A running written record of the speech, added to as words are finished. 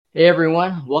Hey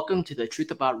everyone, welcome to the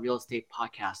Truth About Real Estate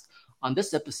podcast. On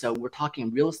this episode, we're talking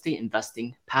real estate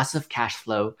investing, passive cash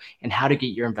flow, and how to get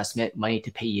your investment money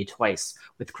to pay you twice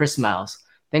with Chris Miles.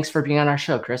 Thanks for being on our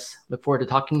show, Chris. Look forward to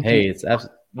talking to you Hey, about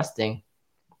investing.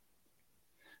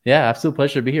 yeah, absolute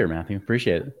pleasure to be here, Matthew.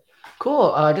 Appreciate it.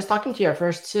 Cool. Just talking to you at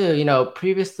first too.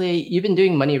 Previously you've been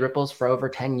doing Money Ripples for over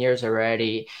 10 years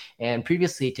already. And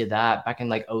previously to that, back in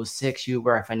like '06, you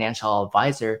were a financial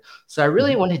advisor. So I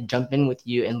really Mhm. wanted to jump in with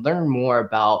you and learn more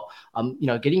about,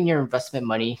 getting your investment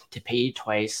money to pay you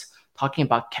twice, talking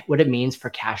about what it means for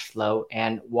cash flow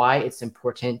and why it's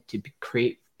important to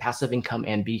create passive income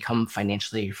and become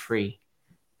financially free.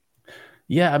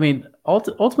 Yeah, I mean,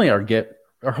 ultimately,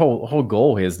 our whole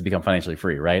goal is to become financially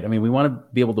free, right? I mean, we want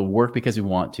to be able to work because we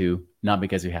want to, not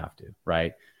because we have to,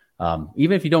 right?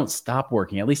 Even if you don't stop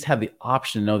working, at least have the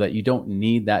option to know that you don't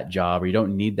need that job or you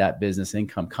don't need that business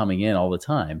income coming in all the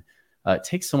time. It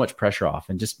takes so much pressure off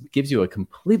and just gives you a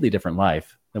completely different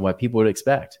life than what people would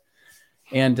expect.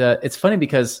 And it's funny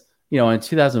because in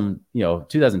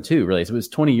 2002, really, so it was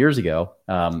 20 years ago.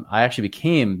 I actually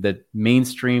became the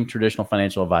mainstream traditional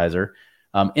financial advisor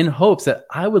in hopes that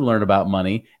I would learn about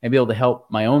money and be able to help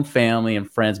my own family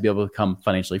and friends be able to become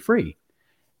financially free.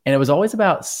 And it was always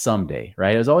about someday,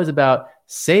 right? It was always about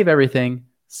save everything,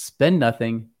 spend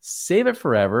nothing, save it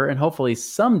forever, and hopefully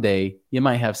someday you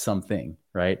might have something,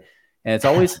 right? And it's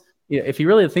always, if you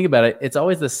really think about it, it's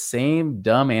always the same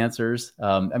dumb answers.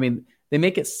 I mean, they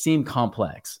make it seem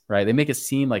complex, right? They make it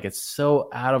seem like it's so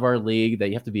out of our league that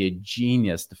you have to be a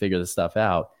genius to figure this stuff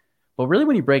out. But really,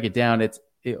 when you break it down,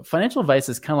 financial advice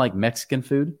is kind of like Mexican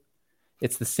food.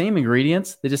 It's the same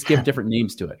ingredients, they just give different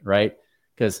names to it, right?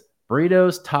 Because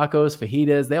burritos, tacos,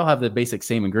 fajitas, they all have the basic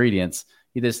same ingredients.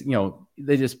 They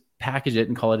just package it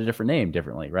and call it a different name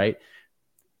differently, right?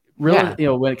 Really, Yeah.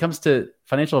 when it comes to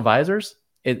financial advisors,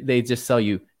 they just sell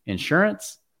you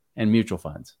insurance and mutual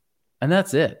funds, and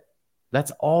that's it.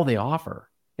 That's all they offer.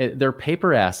 They're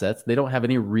paper assets. They don't have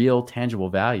any real tangible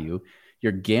value.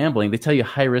 You're gambling. They tell you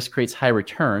high risk creates high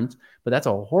returns, but that's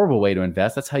a horrible way to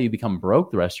invest. That's how you become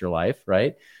broke the rest of your life,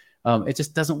 right? It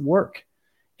just doesn't work.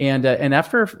 And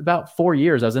after about 4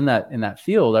 years, I was in that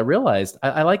field. I realized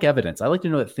I like evidence. I like to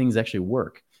know that things actually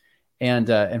work.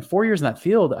 And 4 years in that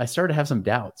field, I started to have some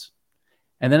doubts.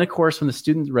 And then, of course, when the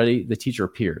student's ready, the teacher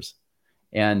appears.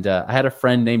 And I had a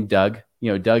friend named Doug.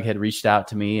 Doug had reached out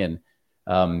to me, and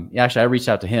actually, I reached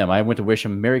out to him. I went to wish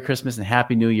him Merry Christmas and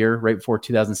Happy New Year right before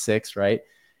 2006, right?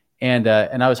 And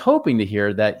I was hoping to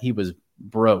hear that he was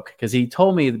broke because he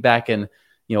told me back in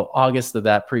August of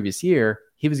that previous year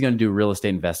he was going to do real estate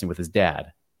investing with his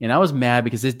dad. And I was mad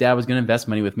because his dad was going to invest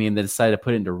money with me, and they decided to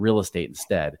put it into real estate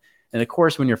instead. And of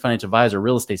course, when you're a financial advisor,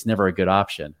 real estate's never a good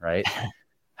option, right?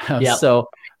 Yeah. So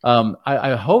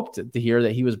I hoped to hear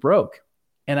that he was broke.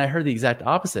 And I heard the exact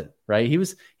opposite, right? He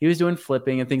was doing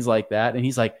flipping and things like that. And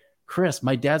he's like, Chris,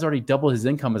 my dad's already doubled his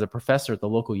income as a professor at the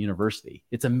local university.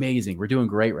 It's amazing. We're doing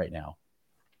great right now.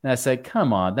 And I said,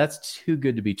 come on, that's too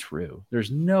good to be true.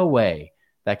 There's no way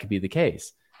that could be the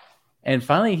case. And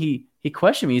finally, he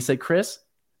questioned me. He said, Chris,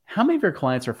 how many of your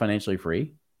clients are financially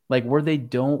free? Like where they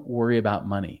don't worry about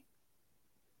money?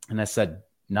 And I said,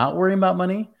 not worrying about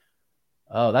money?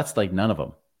 Oh, that's like none of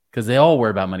them, because they all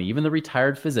worry about money. Even the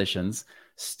retired physicians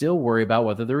still worry about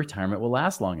whether the retirement will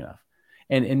last long enough.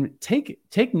 And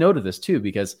take note of this too,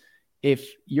 because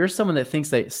if you're someone that thinks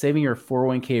that saving your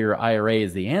 401k or IRA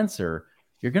is the answer,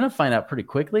 you're going to find out pretty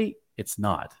quickly it's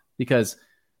not. Because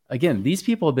again, these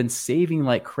people have been saving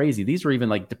like crazy. These were even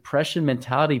like depression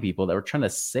mentality people that were trying to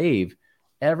save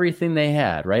everything they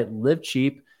had, right? Live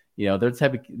cheap. They're the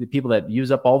type of people that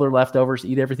use up all their leftovers,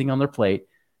 eat everything on their plate,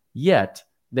 yet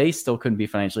they still couldn't be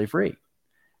financially free.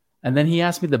 And then he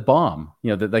asked me the bomb,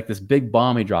 like this big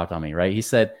bomb he dropped on me, right? He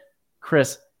said,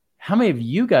 Chris, how many of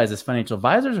you guys as financial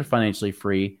advisors are financially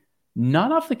free,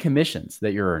 not off the commissions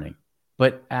that you're earning,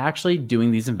 but actually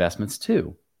doing these investments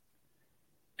too?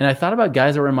 And I thought about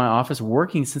guys that were in my office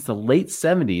working since the late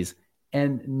 70s,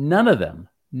 and none of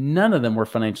them were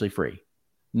financially free.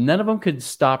 None of them could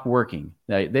stop working.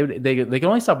 They could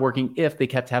only stop working if they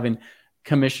kept having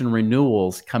commission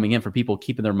renewals coming in for people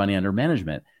keeping their money under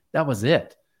management. That was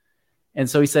it. And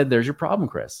so he said, there's your problem,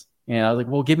 Chris. And I was like,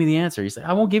 well, give me the answer. He said,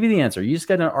 I won't give you the answer. You just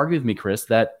got to argue with me, Chris,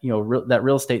 that, that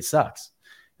real estate sucks.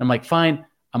 And I'm like, fine,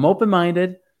 I'm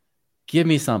open-minded. Give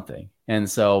me something. And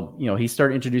so, he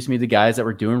started introducing me to guys that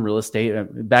were doing real estate.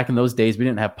 Back in those days, we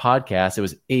didn't have podcasts. It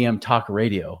was AM talk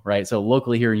radio, right? So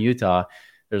locally here in Utah,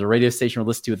 there's a radio station we're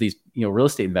listening to with these, real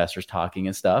estate investors talking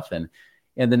and stuff. And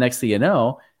the next thing you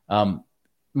know,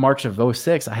 March of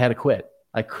 '06, I had to quit.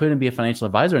 I couldn't be a financial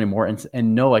advisor anymore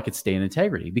and know I could stay in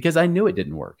integrity because I knew it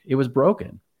didn't work. It was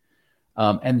broken.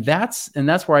 And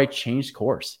that's where I changed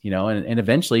course, and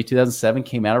eventually 2007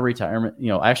 came out of retirement.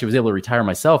 I actually was able to retire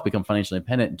myself, become financially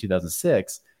independent in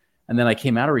 2006. And then I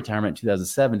came out of retirement in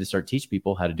 2007 to start teach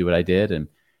people how to do what I did. And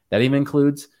that even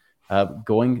includes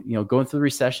going through the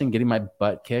recession, getting my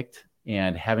butt kicked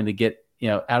and having to get,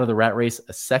 out of the rat race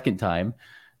a second time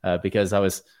because I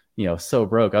was, so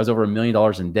broke. I was over $1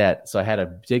 million in debt. So I had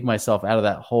to dig myself out of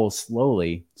that hole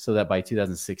slowly so that by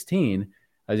 2016,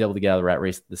 I was able to get out of the rat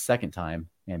race the second time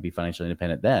and be financially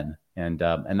independent then. And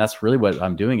that's really what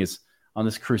I'm doing is on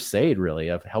this crusade really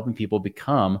of helping people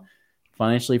become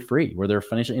financially free, where they're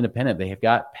financially independent. They have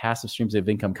got passive streams of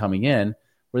income coming in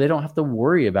where they don't have to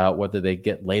worry about whether they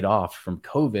get laid off from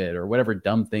COVID or whatever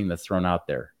dumb thing that's thrown out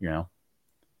there,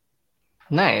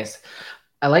 Nice.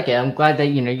 I like it. I'm glad that,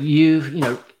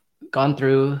 you've, gone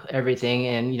through everything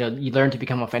and, you learned to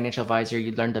become a financial advisor,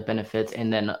 you learned the benefits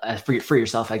and then for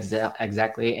yourself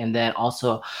exactly. And then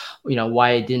also,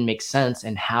 why it didn't make sense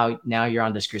and how now you're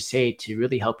on this crusade to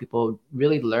really help people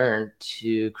really learn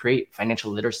to create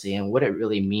financial literacy and what it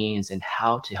really means and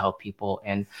how to help people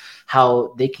and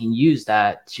how they can use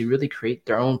that to really create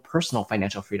their own personal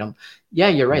financial freedom. Yeah,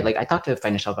 you're right. Like I talk to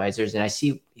financial advisors and I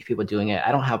see people doing it.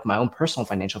 I don't have my own personal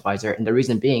financial advisor. And the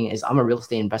reason being is I'm a real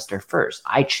estate investor first.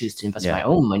 I choose to invest my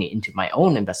own money into my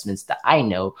own investments that I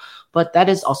know. But that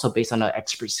is also based on an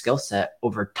expert skill set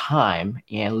over time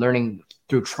and learning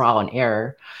through trial and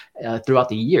error throughout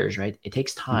the years, right? It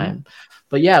takes time. Mm-hmm.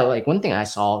 But yeah, like one thing I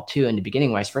saw too in the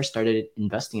beginning when I first started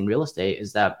investing in real estate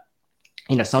is that,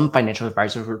 some financial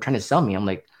advisors were trying to sell me. I'm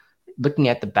like, looking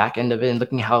at the back end of it and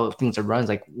looking how things are run,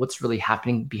 like what's really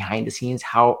happening behind the scenes,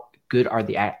 how good are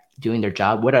they at doing their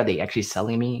job? What are they actually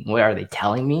selling me? What are they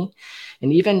telling me?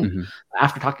 And even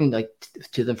after talking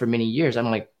to them for many years,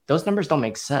 I'm like, those numbers don't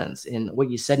make sense. And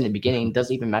what you said in the beginning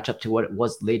doesn't even match up to what it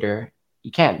was later.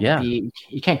 You can't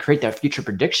you can't create that future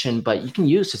prediction, but you can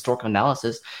use historical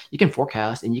analysis. You can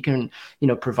forecast and you can,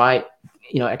 provide,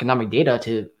 economic data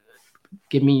to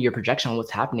give me your projection on what's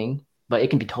happening, but it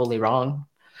can be totally wrong.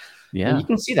 Yeah, and you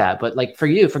can see that. But like for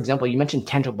you, for example, you mentioned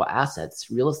tangible assets.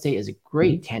 Real estate is a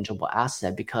great tangible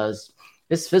asset because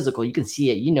it's physical. You can see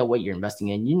it. You know what you're investing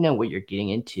in. You know what you're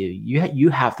getting into. You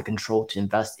have the control to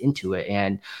invest into it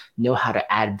and know how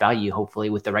to add value, hopefully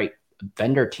with the right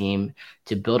vendor team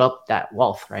to build up that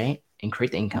wealth, right? And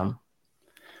create the income.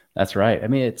 That's right. I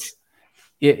mean,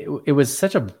 it was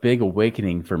such a big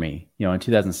awakening for me, in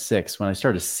 2006 when I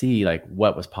started to see like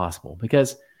what was possible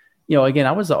because again,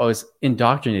 I was always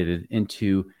indoctrinated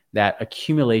into that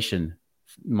accumulation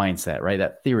mindset, right?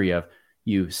 That theory of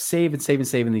you save and save and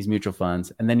save in these mutual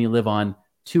funds, and then you live on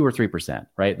 2 or 3%,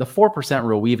 right? The 4%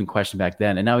 rule we even questioned back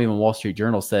then, and now even Wall Street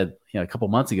Journal said, a couple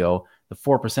months ago, the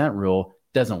 4% rule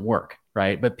doesn't work,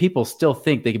 right? But people still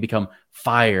think they can become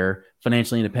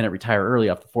financially independent, retire early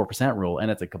off the 4% rule,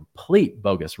 and it's a complete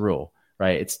bogus rule,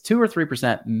 right? It's 2 or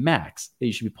 3% max that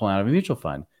you should be pulling out of a mutual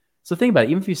fund. So think about it.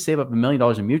 Even if you save up $1 million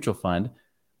in mutual fund,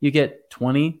 you get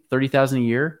 20, 30,000 a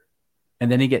year,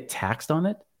 and then you get taxed on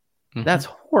it. Mm-hmm. That's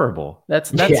horrible.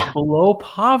 That's below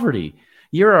poverty.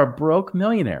 You're a broke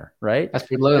millionaire, right? That's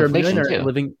below inflation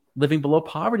too. Living below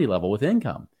poverty level with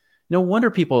income. No wonder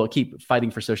people keep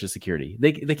fighting for Social Security.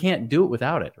 They can't do it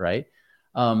without it, right?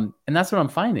 And that's what I'm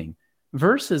finding.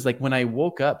 Versus like when I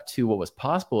woke up to what was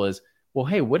possible is, well,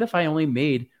 hey, what if I only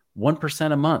made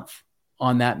 1% a month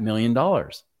on that $1 million?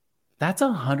 That's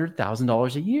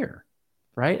 $100,000 a year,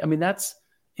 right? I mean, that's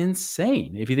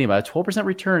insane. If you think about it, 12%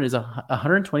 return is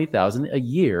 $120,000 a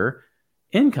year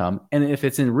income. And if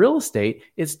it's in real estate,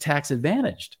 it's tax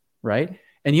advantaged, right?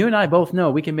 And you and I both know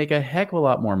we can make a heck of a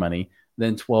lot more money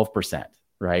than 12%,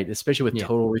 right? Especially with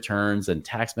total returns and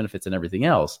tax benefits and everything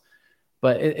else.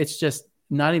 But it's just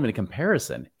not even a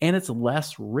comparison. And it's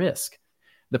less risk.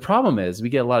 The problem is we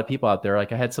get a lot of people out there.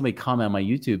 Like I had somebody comment on my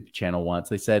YouTube channel once.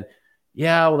 They said,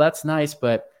 yeah, well, that's nice,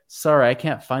 but sorry, I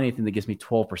can't find anything that gives me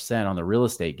 12% on the real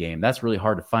estate game. That's really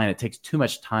hard to find. It takes too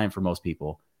much time for most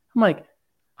people. I'm like,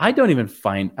 I don't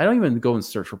even go and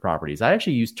search for properties. I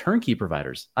actually use turnkey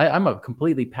providers. I'm a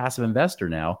completely passive investor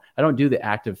now. I don't do the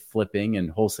active flipping and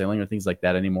wholesaling or things like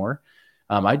that anymore.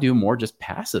 I do more just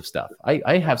passive stuff.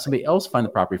 I have somebody else find the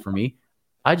property for me.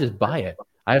 I just buy it.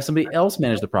 I have somebody else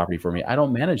manage the property for me. I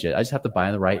don't manage it. I just have to buy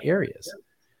in the right areas.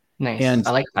 Nice. And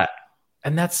I like that.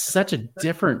 And that's such a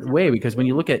different way because when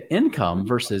you look at income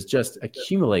versus just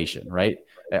accumulation, right?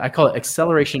 I call it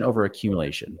acceleration over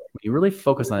accumulation. When you really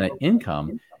focus on that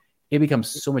income, it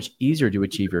becomes so much easier to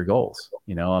achieve your goals.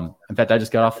 In fact, I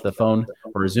just got off the phone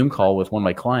or a Zoom call with one of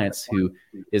my clients who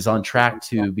is on track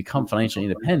to become financially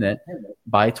independent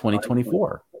by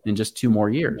 2024 in just 2 more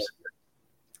years.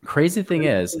 Crazy thing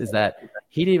is that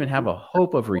he didn't even have a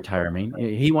hope of retiring.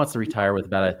 He wants to retire with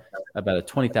about a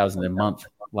 20,000 a month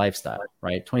lifestyle,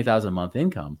 right? 20,000 a month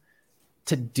income.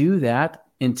 To do that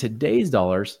in today's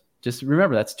dollars, just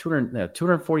remember that's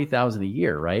 240,000 a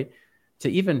year, right? To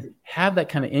even have that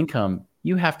kind of income,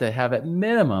 you have to have at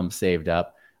minimum saved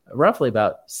up roughly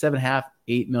about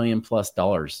 $7.5-8 million plus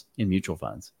dollars in mutual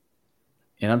funds.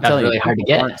 And I'm telling really you, hard to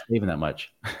get. Aren't saving that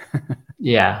much.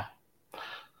 Yeah.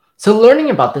 So learning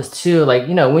about this too, like,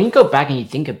 when you go back and you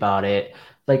think about it,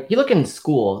 like you look in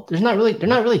school, they're not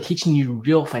really teaching you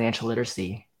real financial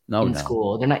literacy in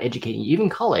school. They're not educating you. Even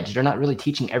college, they're not really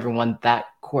teaching everyone that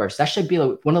course. That should be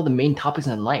like one of the main topics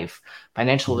in life,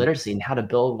 financial literacy, and how to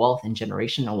build wealth and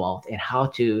generational wealth, and how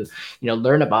to,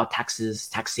 learn about taxes,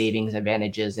 tax savings,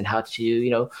 advantages, and how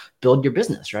to, build your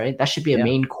business, right? That should be a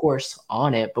main course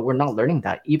on it, but we're not learning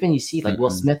that. Even you see like Will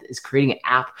Smith is creating an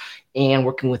app and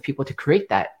working with people to create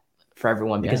that for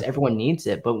everyone because everyone needs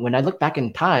it. But when I look back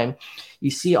in time, you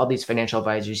see all these financial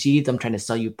advisors, you see them trying to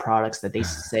sell you products that they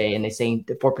say, and they saying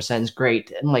 4% is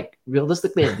great. And like,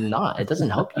 realistically, it's not. It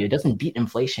doesn't help you. It doesn't beat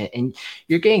inflation. And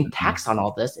you're getting taxed on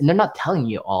all this, and they're not telling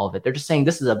you all of it. They're just saying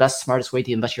this is the best, smartest way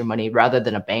to invest your money, rather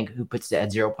than a bank who puts it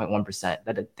at 0.1%.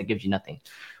 That gives you nothing.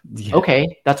 Yeah.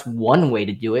 Okay, that's one way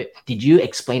to do it. Did you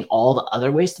explain all the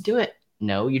other ways to do it?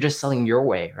 No, you're just selling your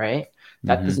way, right?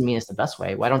 That doesn't mean it's the best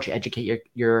way. Why don't you educate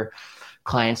your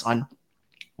clients on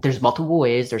there's multiple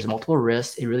ways, there's multiple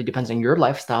risks. It really depends on your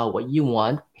lifestyle, what you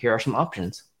want. Here are some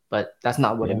options. But that's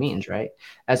not what it means, right?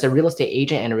 As a real estate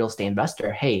agent and a real estate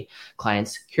investor, hey,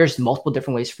 clients, here's multiple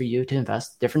different ways for you to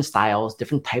invest, different styles,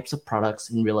 different types of products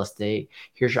in real estate.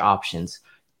 Here's your options.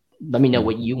 Let me know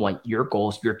what you want, your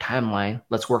goals, your timeline.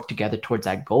 Let's work together towards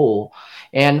that goal.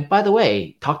 And by the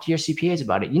way, talk to your CPAs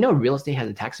about it. Real estate has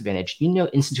a tax advantage.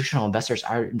 Institutional investors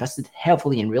are invested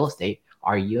heavily in real estate.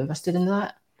 Are you invested in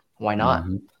that? Why not?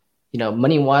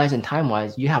 Money-wise and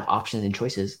time-wise, you have options and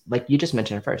choices. Like you just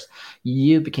mentioned at first,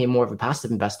 you became more of a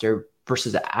passive investor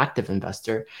versus an active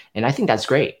investor. And I think that's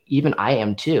great. Even I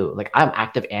am too. Like I'm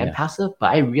active and passive,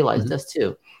 but I realize this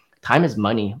too. Time is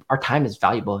money. Our time is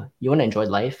valuable. You want to enjoy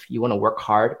life? You want to work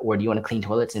hard, or do you want to clean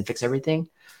toilets and fix everything?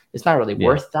 It's not really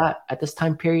worth that at this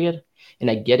time period. And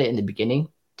I get it in the beginning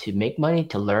to make money,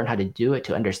 to learn how to do it,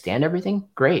 to understand everything.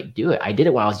 Great, do it. I did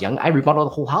it when I was young. I remodeled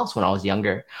the whole house when I was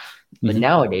younger. But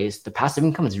nowadays, the passive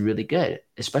income is really good,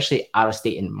 especially out of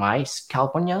state in my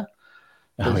California.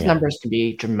 Those numbers can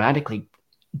be dramatically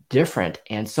different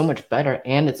and so much better,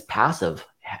 and it's passive.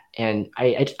 And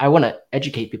I want to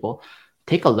educate people.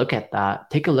 Take a look at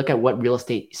that. Take a look at what real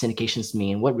estate syndications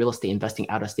mean, what real estate investing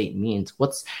out of state means.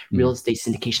 What's real estate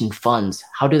syndication funds?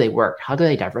 How do they work? How do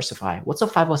they diversify? What's a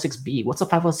 506B? What's a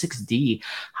 506D?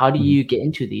 How do you get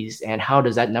into these? And how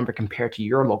does that number compare to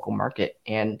your local market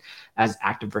and as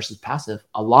active versus passive,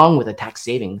 along with the tax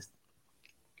savings,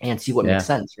 and see what makes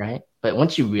sense, right? But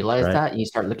once you realize that and you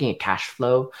start looking at cash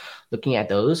flow, looking at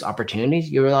those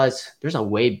opportunities, you realize there's a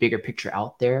way bigger picture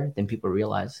out there than people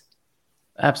realize.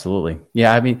 Absolutely.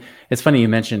 Yeah. I mean, it's funny you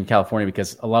mentioned California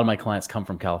because a lot of my clients come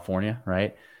from California,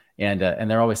 right? And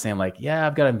they're always saying like, yeah,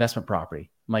 I've got an investment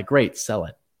property. I'm like, great, sell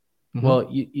it. Well,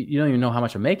 you don't even know how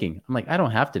much I'm making. I'm like, I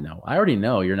don't have to know. I already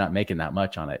know you're not making that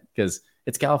much on it because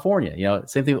it's California.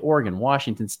 Same thing with Oregon,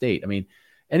 Washington State. I mean,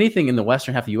 anything in the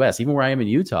western half of the U.S., even where I am in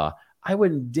Utah, I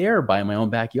wouldn't dare buy in my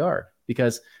own backyard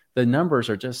because the numbers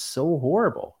are just so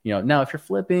horrible. Now if you're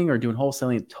flipping or doing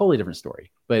wholesaling, totally different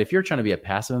story. But if you're trying to be a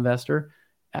passive investor,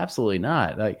 absolutely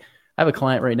not. Like I have a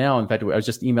client right now. In fact, I was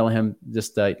just emailing him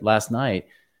just last night.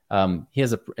 He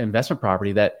has an investment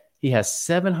property that he has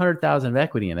 $700,000 of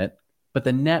equity in it, but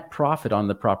the net profit on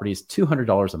the property is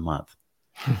 $200 a month.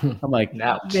 I'm like,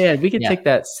 man, we could take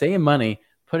that same money,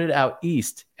 put it out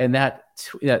east, and that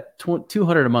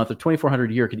 $200 a month or $2,400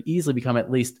 a year could easily become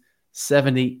at least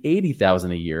 $70,000,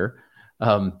 $80,000 a year.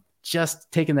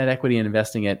 Just taking that equity and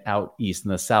investing it out east in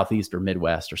the Southeast or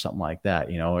Midwest or something like that.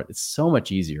 It's so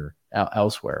much easier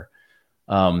elsewhere.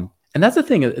 And that's the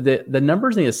thing, the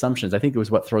numbers and the assumptions, I think it was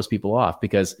what throws people off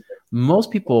because most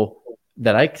people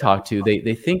that I talk to,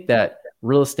 they think that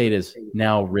real estate is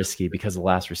now risky because of the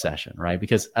last recession, right?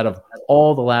 Because out of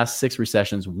all the last 6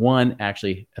 recessions, one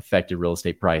actually affected real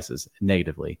estate prices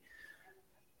negatively.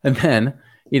 And then,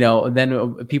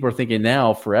 people are thinking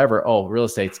now forever, oh, real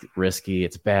estate's risky.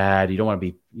 It's bad. You don't want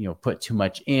to be, put too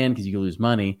much in because you can lose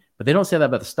money. But they don't say that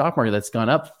about the stock market that's gone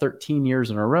up 13 years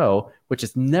in a row, which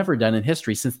is never done in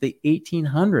history since the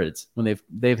 1800s when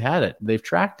they've had it. They've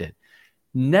tracked it.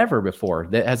 Never before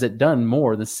has it done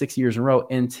more than 6 years in a row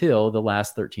until the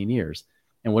last 13 years.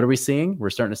 And what are we seeing? We're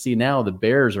starting to see now the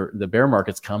bear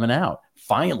market's coming out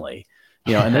finally,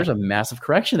 and there's a massive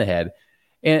correction ahead.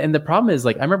 And the problem is,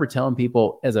 like, I remember telling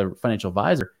people as a financial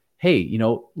advisor, hey,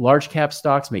 large cap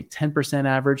stocks make 10%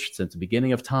 average since the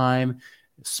beginning of time.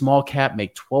 Small cap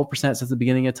make 12% since the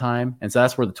beginning of time. And so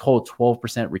that's where the total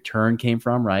 12% return came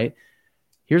from, right?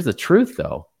 Here's the truth,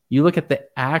 though. You look at the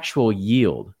actual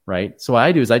yield, right? So what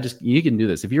I do is you can do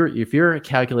this. If you're a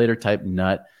calculator type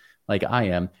nut like I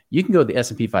am, you can go to the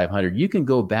S&P 500. You can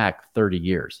go back 30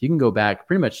 years. You can go back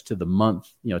pretty much to the month,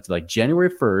 to like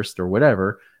January 1st or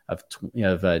whatever of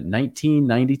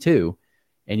 1992.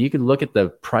 And you can look at the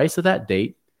price of that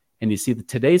date and you see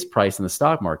today's price in the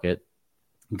stock market.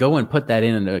 Go and put that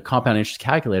in a compound interest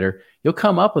calculator. You'll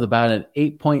come up with about an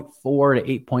 8.4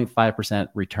 to 8.5%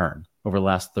 return over the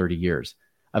last 30 years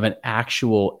of an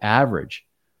actual average,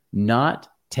 not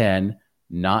 10,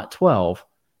 not 12,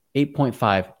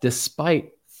 8.5,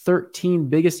 despite 13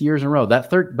 biggest years in a row. By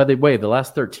the way, the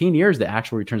last 13 years, the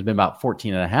actual return has been about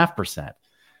 14.5%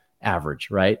 average,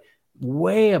 right?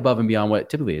 Way above and beyond what it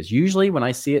typically is. Usually when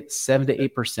I see it, 7 to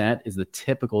 8% is the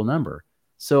typical number.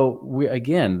 So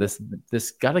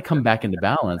this got to come back into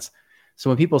balance. So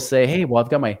when people say, hey, well, I've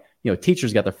got my,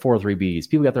 teachers got their 403Bs,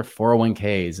 people got their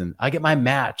 401ks, and I get my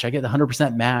match, I get the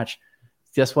 100% match.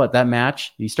 Guess what? That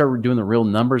match, you start doing the real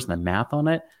numbers and the math on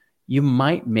it, you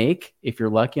might make, if you're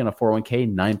lucky on a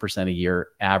 401k, 9% a year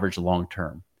average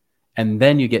long-term. And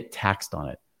then you get taxed on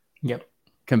it. Yep.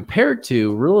 Compared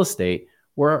to real estate,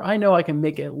 where I know I can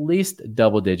make at least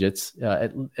double digits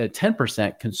at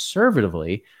 10%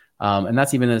 conservatively. And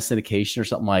that's even in a syndication or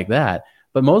something like that.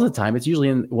 But most of the time, it's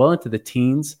usually well into the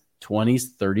teens,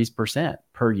 20s, 30%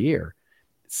 per year.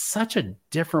 It's such a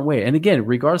different way. And again,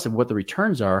 regardless of what the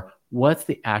returns are, what's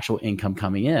the actual income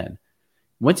coming in?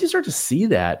 Once you start to see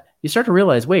that, you start to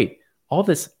realize, wait, all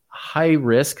this high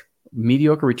risk,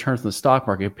 mediocre returns in the stock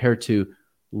market compared to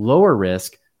lower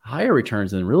risk, higher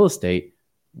returns in real estate,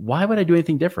 why would I do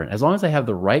anything different? As long as I have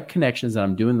the right connections and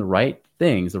I'm doing the right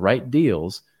things, the right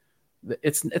deals,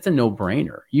 it's a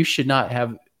no-brainer. You should not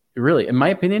have, really, in my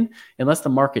opinion, unless the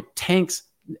market tanks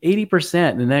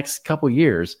 80% in the next couple of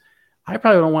years, I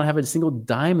probably don't want to have a single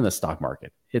dime in the stock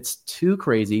market. It's too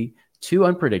crazy, too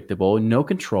unpredictable, no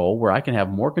control, where I can have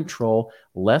more control,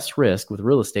 less risk with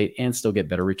real estate and still get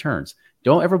better returns.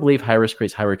 Don't ever believe high risk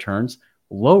creates high returns.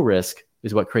 Low risk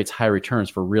is what creates high returns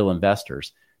for real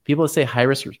investors. People that say high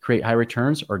risk create high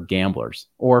returns are gamblers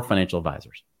or financial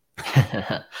advisors.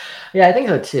 Yeah, I think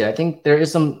so too. I think there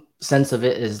is some sense of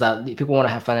it is that people want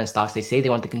to have fun in stocks. They say they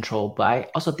want the control, but I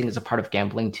also think it's a part of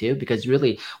gambling too, because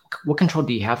really, what control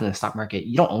do you have in the stock market?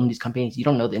 You don't own these companies. You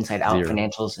don't know the inside out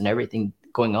financials and everything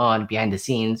going on behind the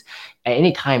scenes. At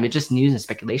any time, it's just news and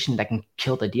speculation that can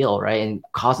kill the deal, right? And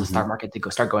cause the stock market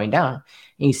to start going down.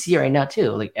 And you see it right now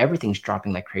too, like everything's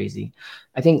dropping like crazy.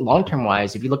 I think long-term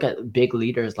wise, if you look at big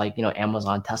leaders like,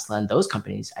 Amazon, Tesla, and those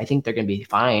companies, I think they're going to be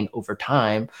fine over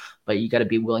time, but you got to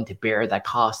be willing to bear that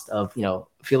cost of,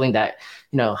 feeling that,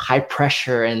 high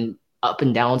pressure and up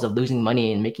and downs of losing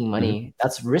money and making money.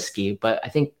 That's risky. But I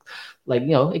think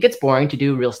it gets boring to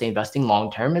do real estate investing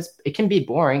long-term. It can be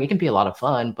boring. It can be a lot of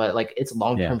fun, but it's a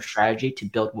long-term strategy to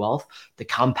build wealth, the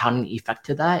compounding effect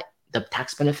to that, the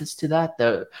tax benefits to that,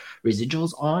 the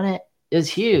residuals on it is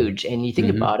huge. And you think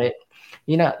about it,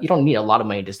 you don't need a lot of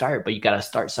money to start, but you got to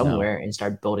start somewhere and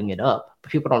start building it up.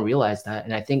 But people don't realize that.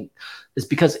 And I think it's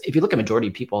because if you look at majority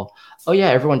of people, oh yeah,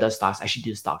 everyone does stocks, I should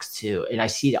do stocks too. And I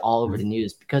see it all over the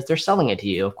news because they're selling it to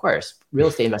you. Of course, real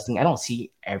estate investing, I don't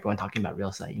see everyone talking about real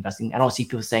estate investing. I don't see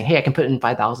people saying, hey, I can put in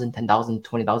 5,000, 10,000,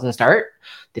 20,000 and start.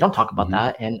 They don't talk about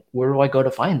that. And where do I go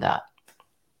to find that?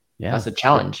 Yeah, that's a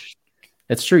challenge.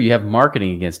 It's true. You have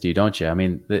marketing against you, don't you? I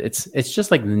mean, it's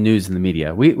just like the news and the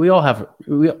media. We all have,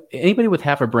 anybody with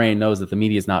half a brain knows that the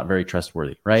media is not very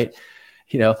trustworthy, right?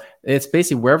 It's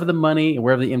basically wherever the money and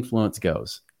wherever the influence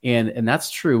goes. And that's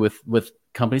true with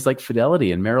companies like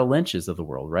Fidelity and Merrill Lynch's of the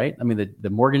world, right? I mean, the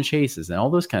Morgan Chases and all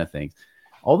those kind of things.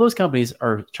 All those companies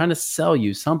are trying to sell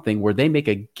you something where they make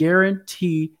a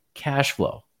guaranteed cash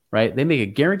flow, right? They make a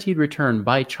guaranteed return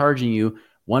by charging you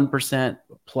 1%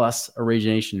 plus not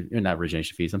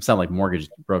origination fees. I'm sounding like mortgage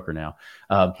broker now.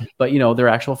 But their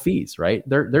actual fees, right?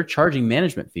 They're charging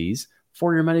management fees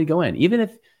for your money to go in. Even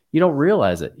if you don't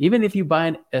realize it, even if you buy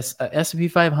an S&P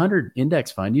 500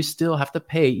 index fund, you still have to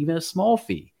pay even a small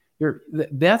fee.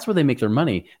 That's where they make their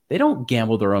money. They don't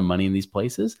gamble their own money in these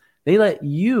places. They let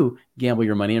you gamble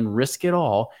your money and risk it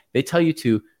all. They tell you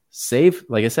to save,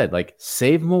 like I said,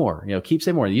 save more, keep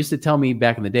saving more. They used to tell me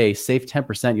back in the day, save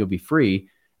 10%, you'll be free.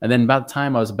 And then about the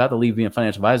time I was about to leave being a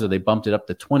financial advisor, they bumped it up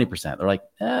to 20%. They're like,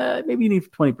 maybe you need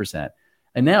 20%.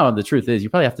 And now the truth is you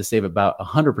probably have to save about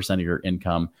 100% of your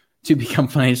income to become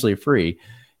financially free,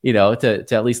 to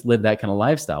at least live that kind of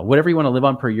lifestyle. Whatever you want to live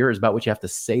on per year is about what you have to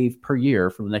save per year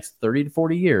for the next 30 to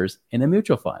 40 years in a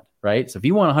mutual fund, right? So if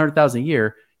you want 100,000 a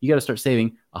year, you got to start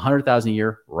saving 100,000 a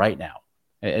year right now.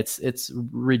 It's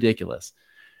ridiculous.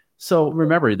 So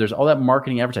remember, there's all that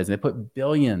marketing, advertising. They put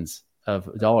billions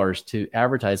of dollars to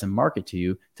advertise and market to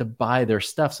you to buy their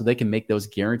stuff so they can make those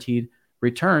guaranteed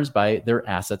returns by their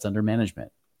assets under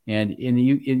management. And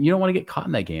you don't want to get caught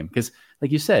in that game because,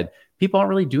 like you said, people aren't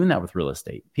really doing that with real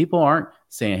estate. People aren't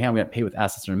saying, hey, I'm going to pay with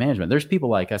assets under management. There's people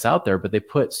like us out there, but they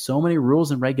put so many rules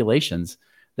and regulations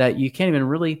that you can't even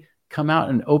really come out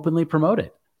and openly promote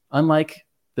it. Unlike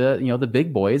the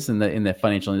big boys in the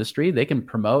financial industry, they can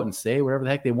promote and say whatever the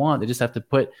heck they want. They just have to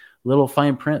put little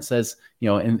fine print says,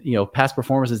 past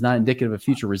performance is not indicative of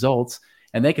future results,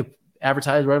 and they could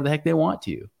advertise whatever the heck they want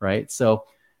to, right? So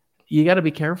you got to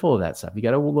be careful of that stuff. You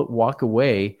got to walk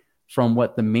away from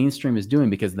what the mainstream is doing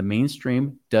because the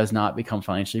mainstream does not become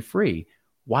financially free.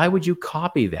 Why would you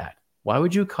copy that? Why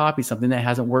would you copy something that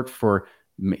hasn't worked for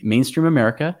mainstream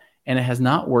America and it has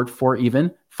not worked for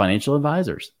even financial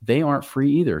advisors? They aren't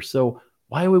free either. So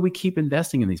why would we keep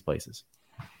investing in these places?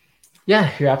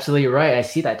 Yeah, you're absolutely right. I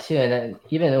see that too. And then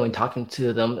even when talking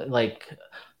to them, like,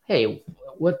 hey,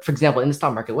 what, for example, in the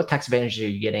stock market, what tax advantage are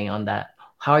you getting on that?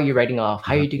 How are you writing off?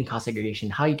 How are you doing cost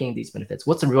segregation? How are you getting these benefits?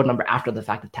 What's the real number after the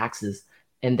fact of taxes?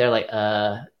 And they're like,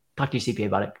 talk to your CPA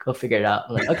about it. Go figure it out.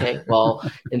 I'm like, okay, well,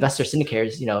 investor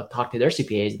syndicators, talk to their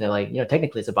CPAs. And they're like,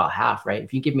 technically it's about half, right?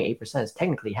 If you give me 8%, it's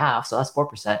technically half. So that's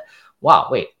 4%. Wow,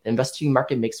 wait, the investing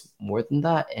market makes more than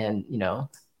that. And,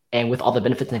 and with all the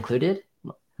benefits included,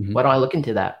 why don't I look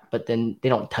into that? But then they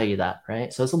don't tell you that,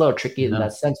 right? So it's a little tricky in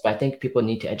that sense, but I think people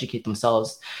need to educate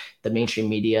themselves, the mainstream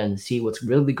media, and see what's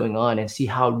really going on and see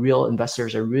how real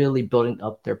investors are really building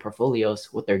up their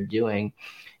portfolios, what they're doing,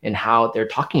 and how they're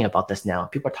talking about this now.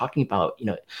 People are talking about,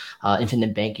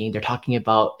 infinite banking. They're talking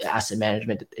about asset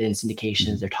management and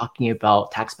syndications. They're talking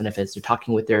about tax benefits. They're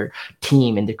talking with their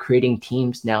team, and they're creating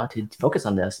teams now to focus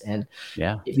on this. And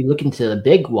if you look into the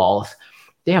big wealth,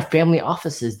 they have family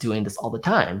offices doing this all the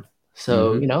time.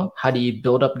 So, how do you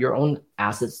build up your own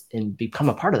assets and become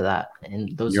a part of that?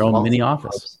 And those your own mini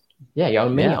office. Yeah, your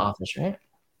own mini office, right?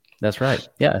 That's right.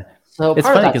 Yeah. So it's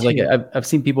funny because like I've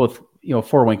seen people with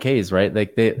 401ks, right?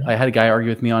 Like I had a guy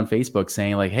argue with me on Facebook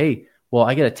saying like, hey, well,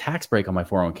 I get a tax break on my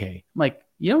 401k. I'm like,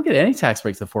 you don't get any tax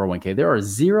breaks to 401k. There are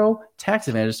zero tax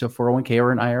advantages to a 401k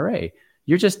or an IRA.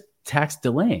 You're just tax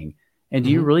delaying. And do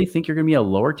you really think you're going to be a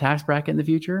lower tax bracket in the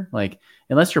future? Like,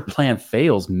 unless your plan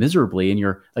fails miserably and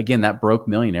you're, again, that broke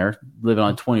millionaire living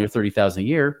on 20 or 30,000 a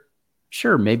year,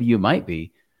 sure, maybe you might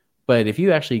be. But if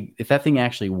that thing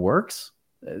actually works,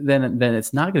 then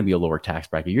it's not going to be a lower tax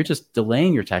bracket. You're just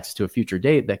delaying your taxes to a future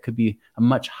date that could be a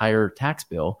much higher tax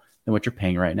bill than what you're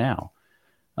paying right now.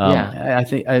 I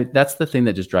think that's the thing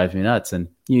that just drives me nuts. And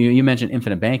you mentioned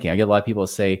infinite banking. I get a lot of people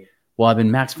say, well, I've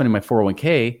been max funding my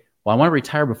 401k. Well, I want to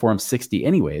retire before I'm 60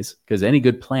 anyways, because any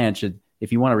good plan should,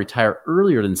 if you want to retire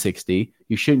earlier than 60,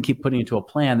 you shouldn't keep putting into a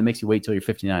plan that makes you wait till you're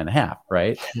 59 and a half,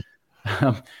 right?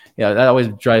 That always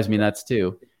drives me nuts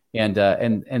too.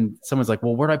 And someone's like,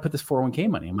 well, where do I put this 401k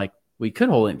money? I'm like, we could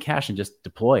hold it in cash and just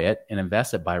deploy it and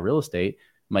invest it, buy real estate.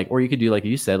 I'm like, or you could do, like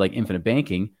you said, like infinite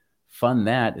banking, fund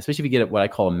that, especially if you get what I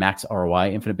call a max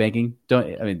ROI, infinite banking.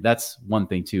 That's one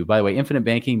thing too. By the way, infinite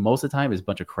banking most of the time is a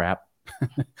bunch of crap.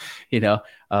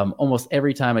 Almost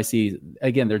every time I see,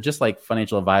 again, they're just like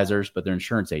financial advisors, but they're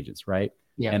insurance agents, right?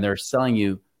 Yeah. And they're selling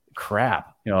you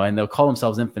crap, and they'll call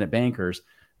themselves infinite bankers,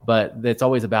 but it's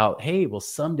always about, hey, well,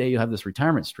 someday you'll have this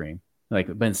retirement stream. But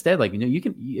instead, you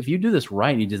can, if you do this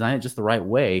right and you design it just the right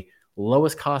way,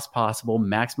 lowest cost possible,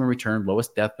 maximum return,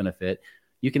 lowest death benefit,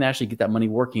 you can actually get that money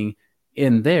working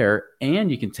in there,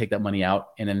 and you can take that money out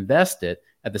and invest it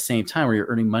at the same time, where you're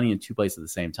earning money in two places at the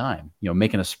same time,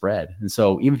 making a spread. And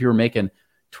so even if you were making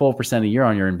 12% a year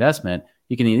on your investment,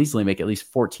 you can easily make at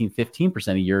least 14,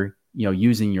 15% a year,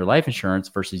 using your life insurance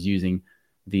versus using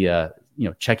the,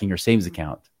 checking your savings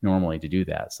account normally to do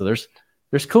that. So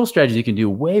there's cool strategies you can do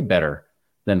way better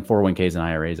than 401ks and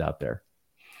IRAs out there.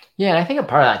 Yeah, and I think a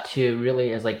part of that too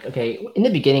really is like, okay, in the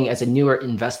beginning as a newer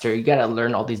investor, you got to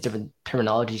learn all these different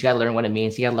terminologies. You got to learn what it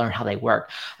means. You got to learn how they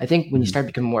work. I think when you start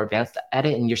becoming more advanced at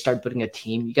it and you start building a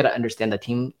team, you got to understand the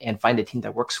team and find a team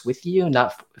that works with you,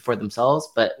 not for themselves.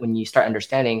 But when you start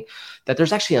understanding that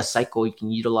there's actually a cycle you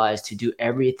can utilize to do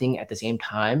everything at the same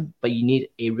time, but you need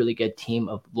a really good team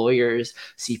of lawyers,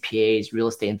 CPAs, real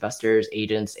estate investors,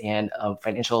 agents, and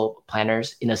financial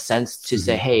planners in a sense to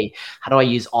say, hey, how do I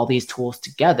use all these tools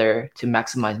together together to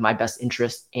maximize my best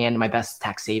interest and my best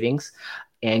tax savings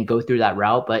and go through that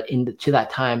route. But to that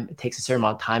time, it takes a certain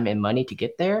amount of time and money to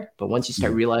get there. But once you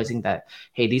start realizing that,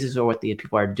 hey, these are what the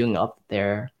people are doing up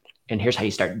there, and here's how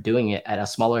you start doing it at a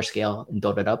smaller scale and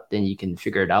build it up, then you can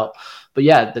figure it out. But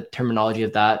yeah, the terminology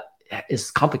of that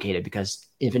is complicated because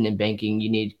even in banking, you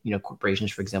need,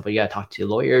 corporations, for example, you got to talk to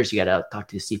lawyers, you got to talk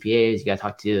to CPAs, you got to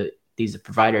talk to these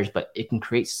providers, but it can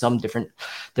create some different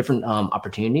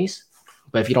opportunities.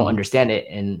 But if you don't understand it,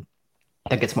 and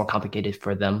that gets more complicated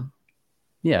for them.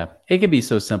 Yeah, it can be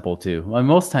so simple too. Well,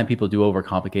 most of the time people do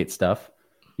overcomplicate stuff,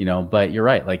 but you're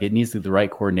right. Like it needs the right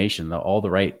coordination, all the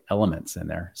right elements in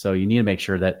there. So you need to make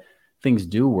sure that things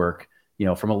do work,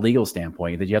 from a legal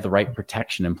standpoint, that you have the right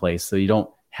protection in place so you don't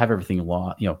have everything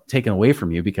taken away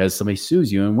from you because somebody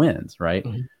sues you and wins, right?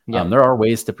 Mm-hmm. Yeah. There are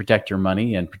ways to protect your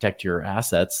money and protect your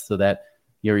assets so that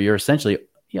you're essentially,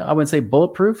 I wouldn't say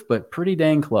bulletproof, but pretty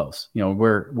dang close,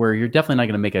 where you're definitely not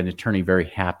going to make an attorney very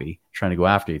happy trying to go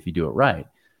after you if you do it right.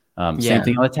 Same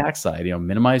thing on the tax side,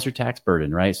 minimize your tax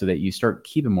burden, right? So that you start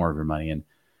keeping more of your money. And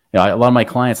a lot of my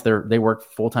clients, they work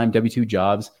full-time W-2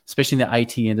 jobs, especially in the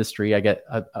IT industry. I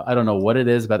don't know what it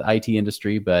is about the IT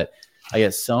industry, but I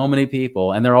get so many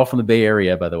people, and they're all from the Bay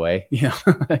Area, by the way.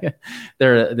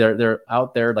 They're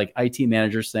out there like IT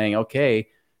managers saying, okay,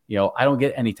 I don't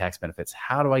get any tax benefits.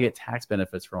 How do I get tax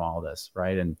benefits from all this,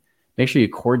 right? And make sure you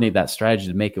coordinate that strategy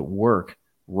to make it work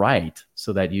right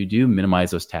so that you do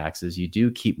minimize those taxes, you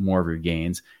do keep more of your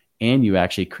gains, and you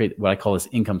actually create what I call this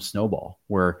income snowball,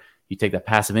 where you take that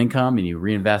passive income and you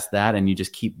reinvest that, and you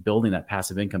just keep building that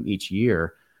passive income each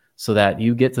year so that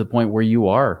you get to the point where you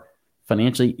are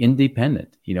financially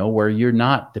independent, where you're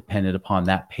not dependent upon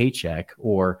that paycheck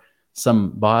or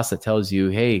some boss that tells you,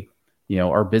 hey,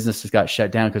 our business just got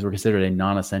shut down because we're considered a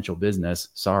non-essential business.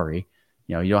 Sorry.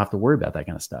 You don't have to worry about that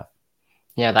kind of stuff.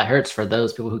 Yeah, that hurts for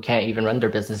those people who can't even run their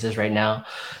businesses right now.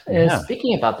 And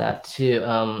speaking about that too,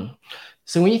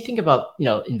 so when you think about,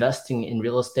 investing in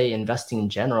real estate, investing in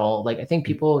general, like I think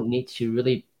people need to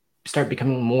really start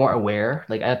becoming more aware.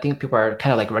 Like I think people are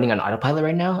kind of like running on autopilot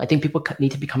right now. I think people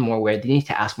need to become more aware. They need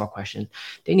to ask more questions.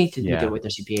 They need to do it with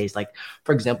their CPAs. Like,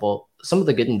 for example, some of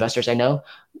the good investors I know,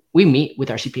 we meet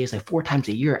with our CPAs like 4 times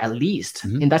a year at least.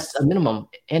 Mm-hmm. And that's a minimum.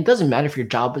 And it doesn't matter if your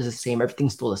job is the same,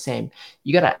 everything's still the same.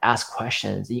 You got to ask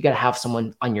questions. You got to have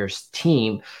someone on your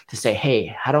team to say, hey,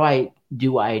 how do I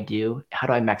do what I do? How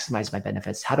do I maximize my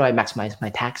benefits? How do I maximize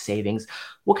my tax savings?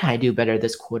 What can I do better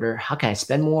this quarter? How can I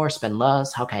spend more, spend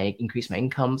less? How can I increase my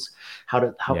incomes? How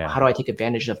do I take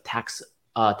advantage of tax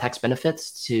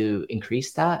benefits to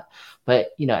increase that?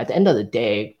 But, at the end of the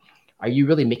day, are you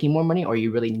really making more money or are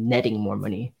you really netting more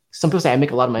money? Some people say I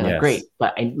make a lot of money. Yes. Like, great,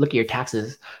 but I look at your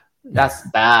taxes. That's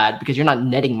bad because you're not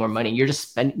netting more money. You're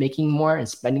just making more and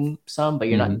spending some, but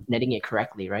you're not netting it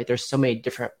correctly, right? There's so many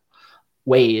different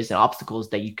ways and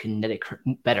obstacles that you can net it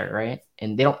better, right?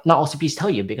 And not all CPAs tell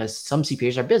you because some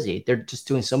CPAs are busy. They're just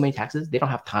doing so many taxes. They don't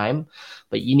have time,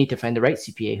 but you need to find the right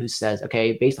CPA who says,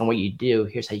 okay, based on what you do,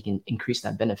 here's how you can increase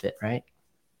that benefit, right?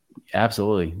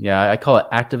 Absolutely. Yeah. I call it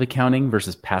active accounting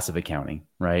versus passive accounting,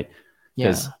 right?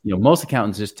 Because most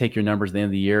accountants just take your numbers at the end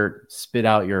of the year, spit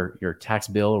out your tax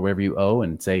bill or whatever you owe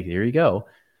and say, here you go.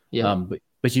 Yeah.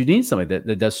 But you need somebody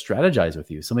that does strategize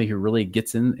with you, somebody who really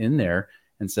gets in there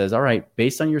and says, all right,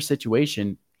 based on your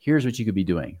situation, here's what you could be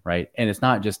doing, right? And it's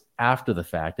not just after the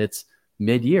fact, it's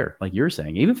mid-year, like you're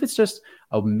saying. Even if it's just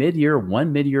one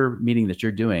mid-year meeting that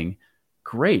you're doing,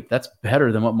 great. That's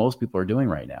better than what most people are doing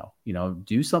right now.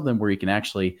 Do something where you can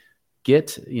actually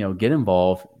get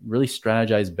involved, really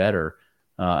strategize better.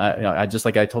 I just,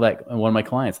 like I told that one of my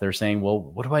clients, they're saying, well,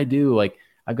 what do I do? Like,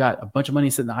 I've got a bunch of money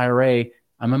sitting in the IRA.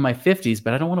 I'm in my 50s,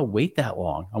 but I don't want to wait that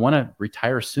long. I want to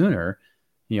retire sooner.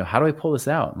 How do I pull this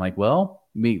out? I'm like, well,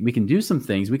 we can do some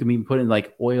things. We can even put in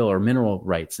like oil or mineral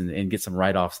rights and get some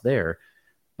write-offs there.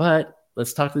 But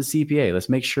let's talk to the CPA. Let's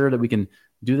make sure that we can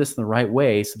do this in the right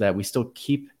way so that we still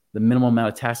keep the minimum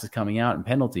amount of taxes coming out and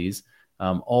penalties,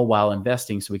 all while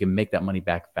investing so we can make that money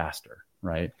back faster,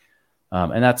 right?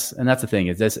 And that's the thing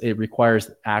is this, it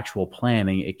requires actual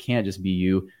planning. It can't just be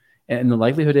you. And the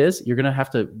likelihood is you're going to have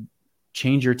to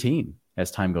change your team as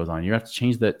time goes on. You have to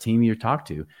change the team you talk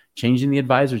to, changing the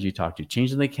advisors you talk to,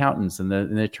 changing the accountants and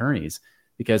the attorneys,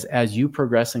 because as you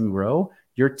progress and grow,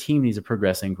 your team needs to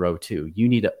progress and grow too. You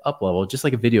need to up level, just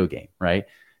like a video game, right?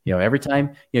 Every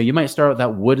time, you might start with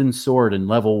that wooden sword in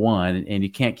level 1 and you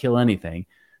can't kill anything.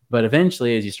 But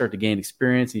eventually, as you start to gain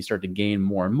experience and you start to gain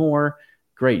more and more,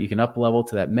 great, you can up level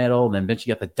to that metal. And then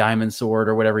eventually you got the diamond sword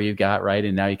or whatever you got, right?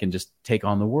 And now you can just take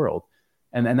on the world.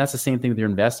 And that's the same thing with your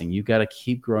investing. You got to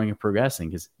keep growing and progressing,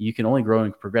 because you can only grow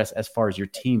and progress as far as your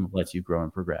team lets you grow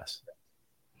and progress.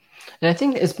 And I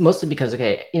think it's mostly because,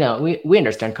 okay, we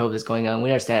understand COVID is going on.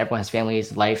 We understand everyone has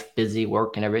families, life, busy,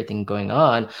 work, and everything going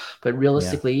on. But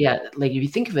realistically, like if you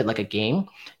think of it like a game,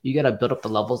 you got to build up the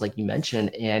levels, like you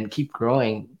mentioned, and keep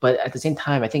growing. But at the same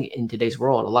time, I think in today's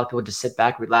world, a lot of people just sit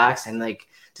back, relax, and like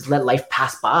just let life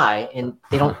pass by, and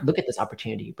they don't look at this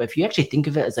opportunity. But if you actually think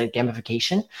of it as a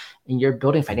gamification, and you're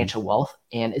building financial wealth,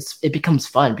 and it becomes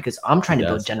fun, because I'm trying to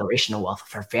build generational wealth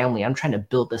for family. I'm trying to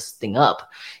build this thing up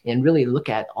and really look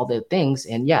at all the things,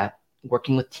 and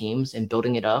working with teams and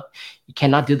building it up. You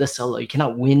cannot do this solo. You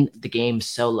cannot win the game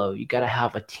solo. You got to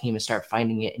have a team and start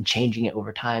finding it and changing it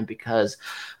over time, because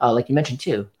like you mentioned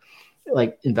too,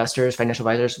 like investors, financial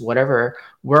advisors, whatever,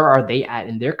 where are they at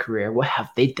in their career? What have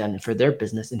they done for their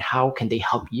business, and how can they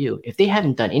help you? If they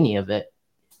haven't done any of it,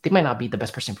 they might not be the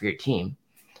best person for your team.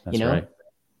 That's right.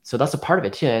 So that's a part of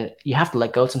it too. And you have to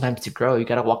let go sometimes to grow. You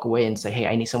got to walk away and say, hey,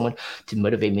 I need someone to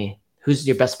motivate me. Who's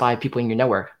your best 5 people in your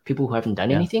network? People who haven't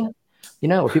done anything,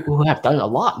 or people who have done a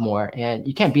lot more. And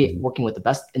you can't be working with the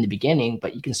best in the beginning,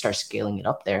 but you can start scaling it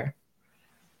up there.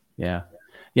 Yeah.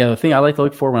 Yeah. The thing I like to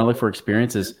look for when I look for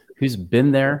experience is who's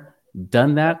been there,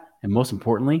 done that, and most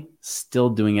importantly,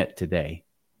 still doing it today,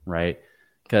 right?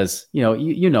 Because,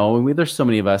 there's so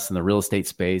many of us in the real estate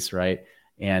space, right?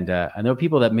 And I know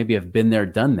people that maybe have been there,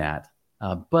 done that.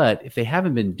 But if they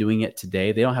haven't been doing it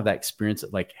today, they don't have that experience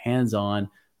of like hands-on,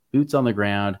 boots on the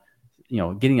ground,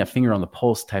 getting a finger on the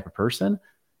pulse type of person.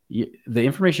 The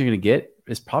information you're going to get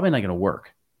is probably not going to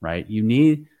work, right? You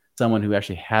need someone who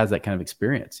actually has that kind of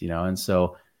experience, And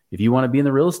so if you want to be in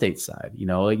the real estate side, you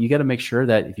got to make sure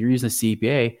that if you're using a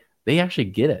CPA, they actually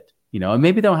get it, and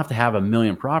maybe they don't have to have 1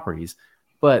 million properties,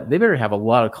 but they better have a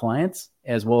lot of clients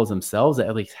as well as themselves that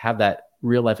at least have that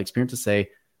real life experience to say,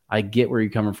 I get where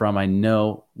you're coming from. I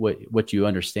know what you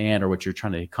understand or what you're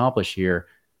trying to accomplish here.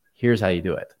 Here's how you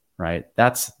do it. Right.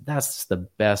 That's the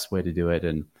best way to do it.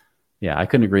 And I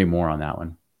couldn't agree more on that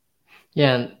one.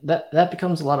 Yeah, and that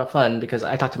becomes a lot of fun, because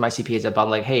I talk to my CPAs about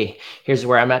like, hey, here's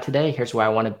where I'm at today. Here's where I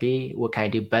want to be. What can I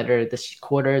do better this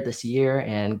quarter, this year,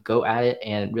 and go at it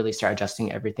and really start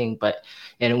adjusting everything.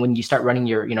 And when you start running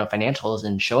your, financials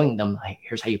and showing them, like,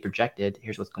 here's how you projected,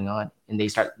 here's what's going on, and they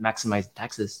start maximizing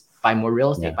taxes, buy more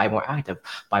real estate, buy more active,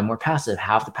 buy more passive,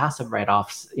 have the passive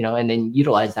write-offs, and then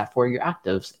utilize that for your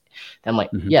actives. Then I'm like,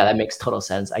 that makes total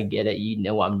sense. I get it. You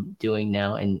know what I'm doing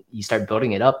now. And you start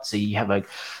building it up. So you have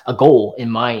a goal in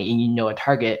mind, and a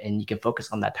target, and you can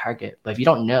focus on that target. But if you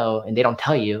don't know, and they don't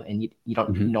tell you, and you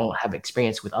don't have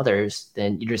experience with others,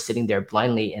 then you're just sitting there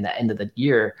blindly. And at the end of the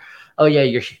year, oh yeah,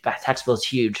 your tax bill is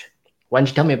huge. Why didn't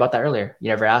you tell me about that earlier? You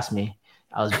never asked me.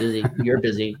 I was busy. You're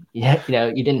busy. You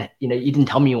didn't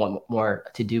tell me you want more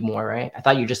to do more, right? I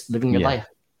thought you're just living your life.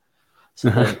 So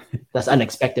that's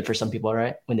unexpected for some people,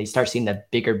 right? When they start seeing the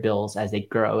bigger bills as they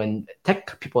grow, and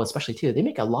tech people especially too, they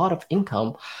make a lot of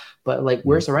income, but like,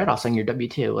 where's the write-offs on your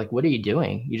W-2? Like, what are you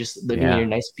doing? You just living in your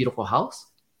nice, beautiful house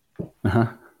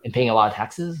and paying a lot of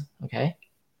taxes. Okay.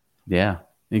 Yeah,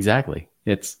 exactly.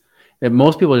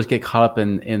 Most people just get caught up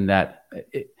in that.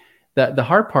 The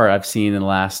hard part I've seen in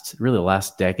the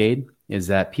last decade is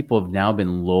that people have now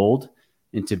been lulled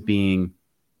into being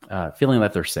feeling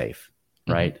that they're safe,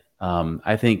 right?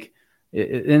 I think,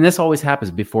 and this always happens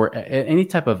before any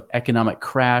type of economic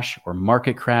crash or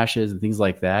market crashes and things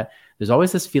like that. There's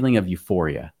always this feeling of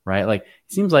euphoria, right? Like,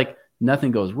 it seems like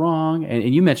nothing goes wrong.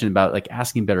 And you mentioned about like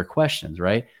asking better questions,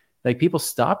 right? Like, people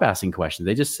stop asking questions.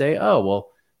 They just say, oh, well,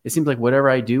 it seems like whatever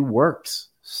I do works.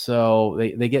 So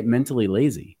they get mentally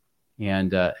lazy.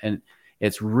 And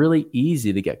it's really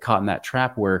easy to get caught in that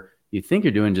trap where you think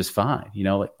you're doing just fine.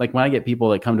 Like when I get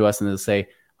people that come to us and they say,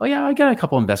 oh yeah, I got a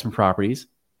couple investment properties.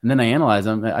 And then I analyze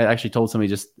them. I actually told somebody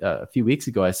just a few weeks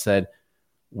ago, I said,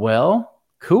 well,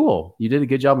 cool. You did a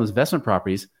good job with investment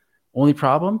properties. Only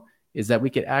problem is that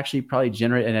we could actually probably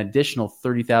generate an additional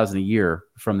 $30,000 a year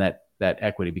from that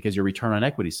equity, because your return on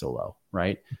equity is so low,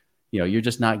 right? You're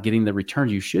just not getting the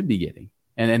returns you should be getting.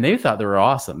 And they thought they were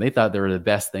awesome. They thought they were the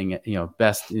best thing,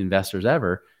 best investors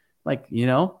ever. Like,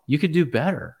 you could do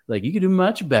better. Like, you could do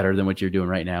much better than what you're doing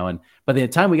right now. And by the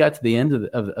time we got to the end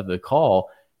of the call,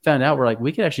 found out we're like,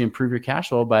 we could actually improve your cash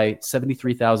flow by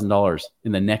 $73,000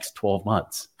 in the next 12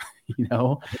 months.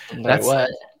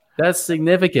 That's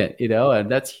significant,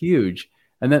 and that's huge.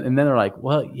 And then they're like,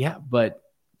 well, yeah, but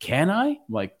can I? I'm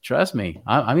like, trust me,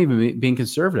 I'm even being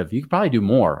conservative. You could probably do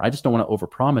more. I just don't want to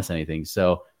overpromise anything.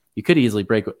 So you could easily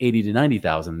break 80 to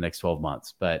 90,000 in the next 12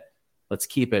 months, but let's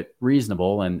keep it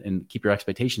reasonable and keep your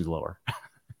expectations lower.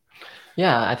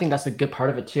 Yeah, I think that's a good part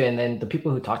of it too. And then the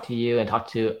people who talk to you and talk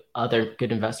to other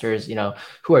good investors,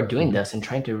 who are doing Mhm. this and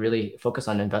trying to really focus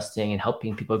on investing and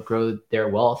helping people grow their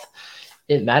wealth,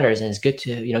 it matters. And it's good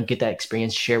to, get that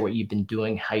experience, share what you've been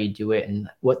doing, how you do it, and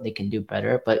what they can do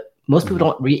better. But most people Mhm.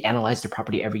 don't reanalyze their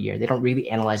property every year. They don't really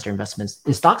analyze their investments.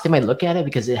 In stocks, they might look at it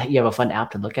because you have a fun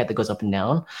app to look at that goes up and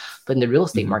down. But in the real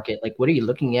estate Mhm. market, like what are you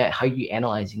looking at? How are you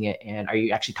analyzing it? And are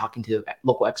you actually talking to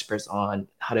local experts on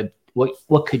how to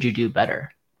what could you do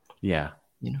better? Yeah,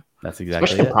 You know, that's exactly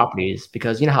especially in it. properties,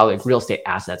 because you know how like real estate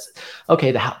assets,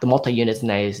 okay, the multi-unit's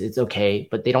nice, it's okay,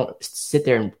 but they don't sit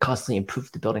there and constantly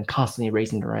improve the building, constantly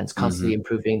raising the rents, constantly Mhm.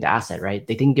 improving the asset, right?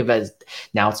 They think of it as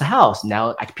now it's a house,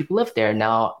 now people live there,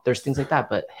 now there's things like that.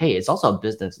 But hey, it's also a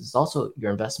business, it's also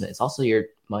your investment, it's also your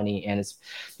money, and it's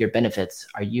your benefits.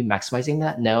 Are you maximizing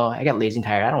that? No, I got lazy and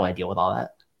tired. I don't want to deal with all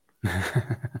that,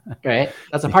 right?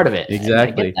 That's a part of it, and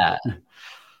I get Exactly. that.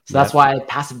 So that's Yep. why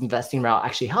passive investing route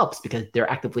actually helps, because they're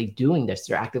actively doing this.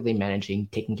 They're actively managing,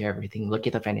 taking care of everything,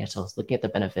 looking at the financials, looking at the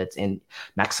benefits, and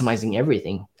maximizing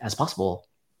everything as possible.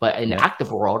 But in the Yep.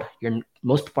 active world,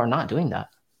 most people are not doing that.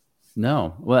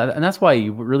 No. Well, and that's why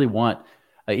you really want,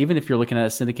 even if you're looking at a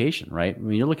syndication, right?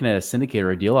 When you're looking at a syndicator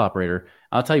or a deal operator,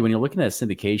 I'll tell you, when you're looking at a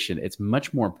syndication, it's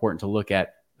much more important to look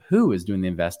at who is doing the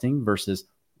investing versus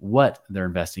what they're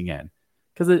investing in.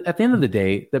 Because at the end of the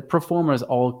day, the pro formas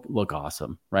all look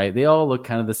awesome, right? They all look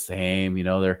kind of the same.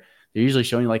 They're usually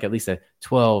showing like at least a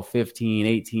 12, 15,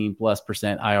 18+%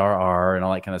 IRR and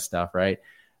all that kind of stuff, right?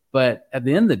 But at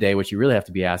the end of the day, what you really have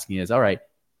to be asking is, all right,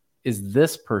 is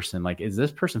this person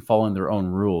following their own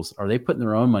rules? Are they putting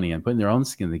their own money in, putting their own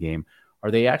skin in the game?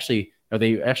 Are they actually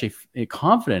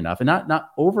confident enough, and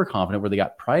not overconfident where they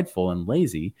got prideful and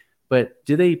lazy, but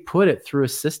do they put it through a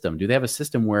system? Do they have a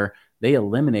system where they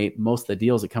eliminate most of the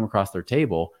deals that come across their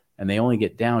table and they only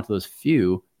get down to those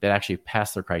few that actually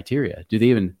pass their criteria? Do they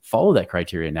even follow that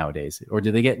criteria nowadays, or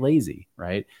do they get lazy,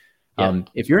 right? Yep.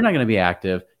 If you're not going to be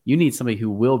active, you need somebody who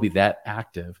will be that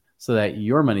active so that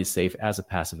your money's safe as a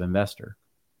passive investor.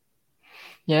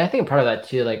 Yeah, I think part of that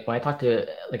too, like when I talk to,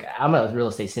 like, I'm a real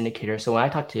estate syndicator. So when I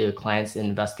talk to clients and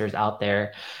investors out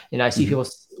there, I see Mm-hmm. people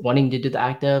wanting to do the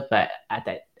active, but at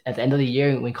the end of the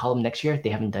year, when we call them next year, they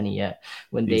haven't done it yet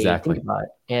when they think Exactly. about it.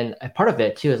 And a part of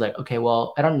it too is like, okay,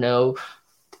 well, I don't know.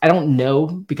 I don't know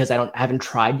because I haven't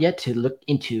tried yet to look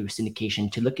into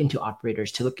syndication, to look into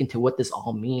operators, to look into what this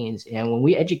all means. And when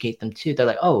we educate them too, they're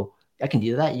like, oh, I can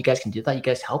do that. You guys can do that. You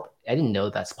guys help. I didn't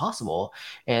know that's possible.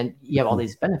 And you have all Mm-hmm.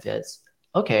 these benefits.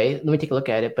 Okay, let me take a look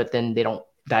at it. But then they don't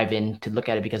dive in to look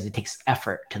at it because it takes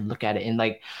effort to look at it. And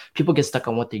like people get stuck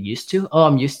on what they're used to. Oh,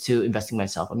 I'm used to investing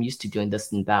myself. I'm used to doing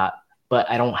this and that. But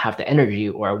I don't have the energy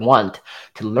or I want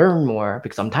to learn more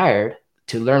because I'm tired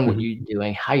to learn what Mm-hmm. you're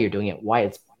doing, how you're doing it, why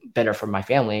it's better for my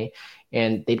family,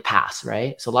 and they'd pass,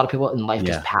 right? So a lot of people in life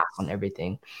just Yeah. pass on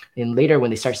everything. And later when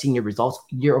they start seeing your results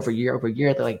year over year over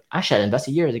year, they're like, I should have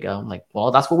invested years ago. I'm like, well,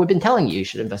 that's what we've been telling you. You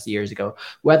should invest years ago.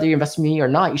 Whether you're investing in me or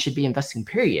not, you should be investing,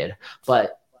 period.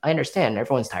 But I understand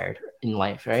everyone's tired in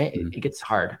life, right? It, Mm-hmm. it gets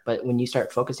hard. But when you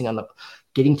start focusing on the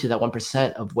getting to that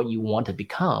 1% of what you want to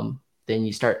become, then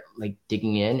you start like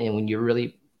digging in. And when you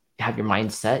really have your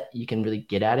mindset, you can really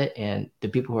get at it. And the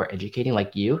people who are educating,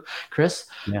 like you, Chris,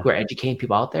 Yeah. who are educating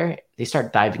people out there, they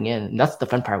start diving in. And that's the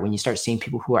fun part when you start seeing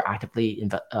people who are actively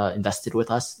invested with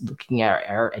us, looking at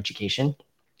our education,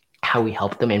 how we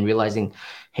help them, and realizing,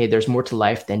 hey, there's more to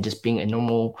life than just being a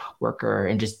normal worker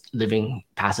and just living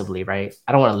passively, right?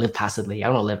 I don't want to live passively. I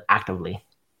want to live actively.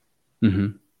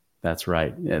 Mm-hmm. That's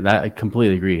right. Yeah, I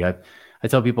completely agree. I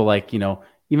tell people, like, even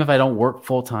if I don't work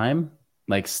full time,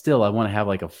 like still I want to have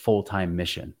like a full time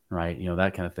mission, right?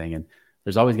 That kind of thing. And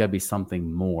there's always got to be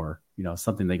something more,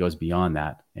 something that goes beyond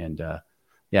that. And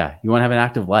yeah, you want to have an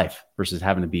active life versus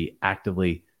having to be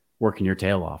actively working your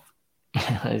tail off.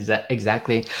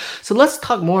 Exactly. So let's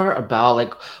talk more about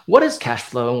like what is cash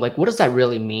flow? Like what does that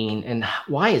really mean? And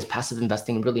why is passive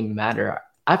investing really matter?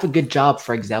 I have a good job,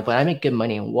 for example, and I make good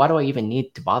money. Why do I even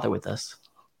need to bother with this?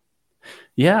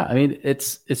 Yeah, I mean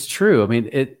it's true. I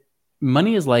mean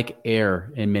money is like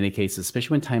air in many cases,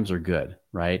 especially when times are good,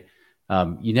 right?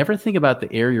 You never think about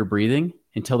the air you're breathing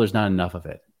until there's not enough of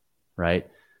it, right?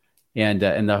 And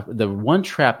the one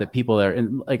trap that people are,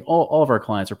 and like all of our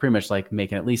clients are pretty much like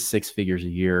making at least 6 figures a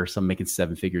year, some making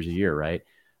 7 figures a year, right?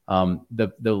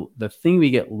 The thing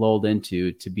we get lulled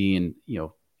into to be in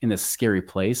this scary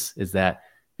place is that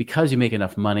because you make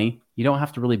enough money, you don't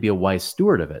have to really be a wise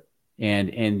steward of it.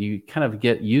 And you kind of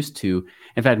get used to,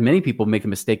 in fact, many people make the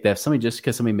mistake that if somebody, just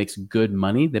because somebody makes good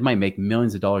money, they might make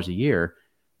millions of dollars a year,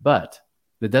 but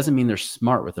that doesn't mean they're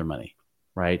smart with their money.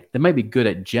 right? They might be good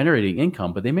at generating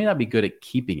income, but they may not be good at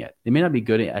keeping it. They may not be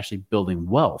good at actually building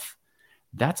wealth.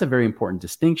 That's a very important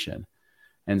distinction.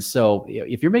 And so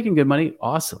if you're making good money,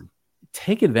 awesome.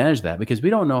 Take advantage of that, because we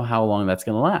don't know how long that's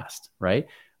going to last, right?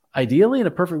 Ideally, in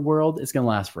a perfect world, it's going to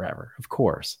last forever, of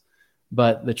course.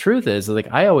 But the truth is, like,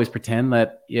 I always pretend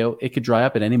that, it could dry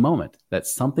up at any moment, that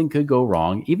something could go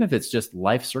wrong, even if it's just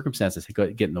life circumstances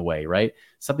get in the way, right?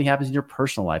 Something happens in your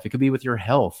personal life. It could be with your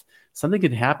health. Something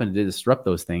could happen to disrupt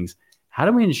those things. How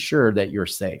do we ensure that you're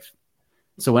safe?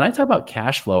 So when I talk about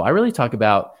cash flow, I really talk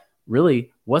about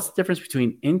what's the difference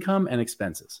between income and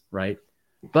expenses, right?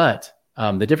 But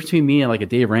the difference between me and like a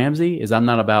Dave Ramsey is I'm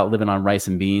not about living on rice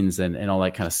and beans and all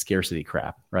that kind of scarcity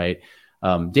crap, right?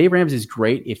 Dave Ramsey is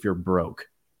great if you're broke.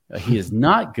 He is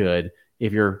not good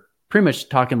if you're pretty much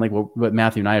talking like what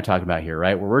Matthew and I are talking about here,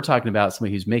 right? Where we're talking about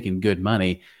somebody who's making good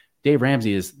money. Dave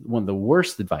Ramsey is one of the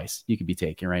worst advice you could be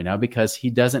taking right now, because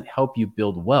he doesn't help you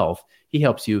build wealth. He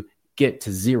helps you get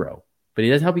to zero, but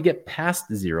he doesn't help you get past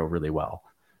the zero really well,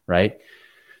 right?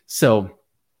 So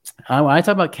when I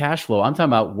talk about cash flow, I'm talking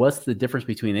about what's the difference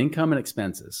between income and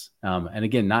expenses. And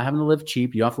again, not having to live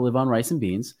cheap. You don't have to live on rice and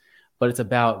beans, but it's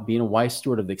about being a wise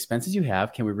steward of the expenses you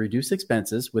have. Can we reduce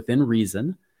expenses within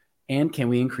reason? And can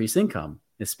we increase income,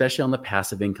 especially on the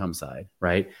passive income side,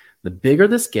 right? The bigger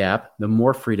this gap, the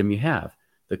more freedom you have.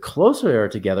 The closer they are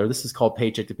together, this is called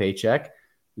paycheck to paycheck.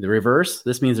 The reverse,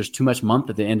 this means there's too much month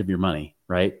at the end of your money,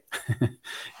 right?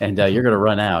 And you're going to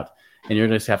run out, and you're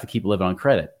going to have to keep living on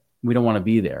credit. We don't want to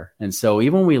be there. And so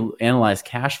even when we analyze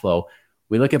cash flow,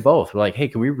 we look at both. We're like, hey,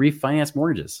 can we refinance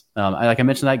mortgages? Like I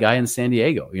mentioned, that guy in San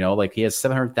Diego, like he has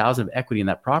 $700,000 of equity in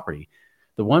that property.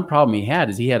 The one problem he had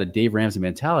is he had a Dave Ramsey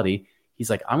mentality. He's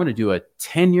like, I'm going to do a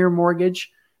 10-year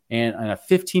mortgage and a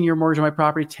 15-year mortgage on my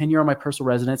property, 10-year on my personal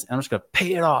residence, and I'm just going to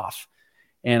pay it off.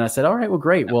 And I said, all right, well,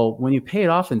 great. Well, when you pay it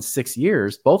off in 6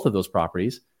 years, both of those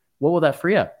properties, what will that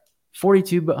free up?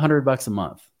 $4,200 a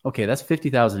month. Okay, that's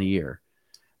 $50,000 a year.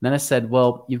 And then I said,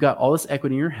 well, you've got all this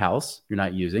equity in your house you're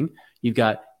not using. You've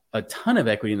got a ton of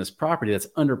equity in this property that's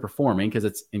underperforming because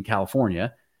it's in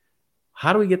California.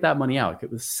 How do we get that money out?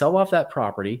 Sell off that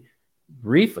property,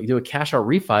 do a cash out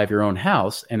refi of your own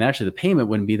house, and actually the payment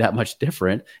wouldn't be that much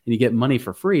different, and you get money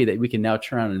for free that we can now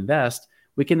turn around and invest.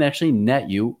 We can actually net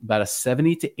you about a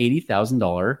 $70,000 to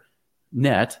 $80,000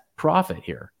 net profit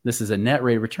here. This is a net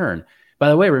rate of return. By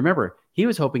the way, remember, he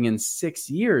was hoping in 6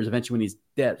 years, eventually when he's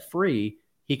debt free,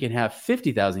 he can have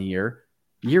 $50,000 a year.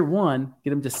 Year one,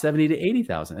 get him to $70,000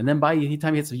 to $80,000, and then by the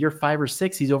time he gets to year 5 or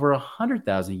 6, he's over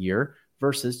 $100,000 a year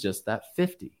versus just that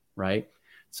 50, right?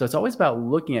 So it's always about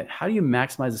looking at how do you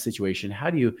maximize the situation? How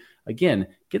do you, again,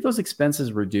 get those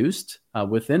expenses reduced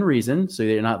within reason, so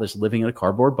you're not just living in a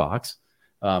cardboard box,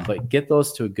 but get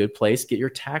those to a good place. Get your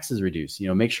taxes reduced.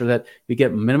 Make sure that you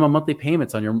get minimum monthly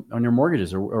payments on your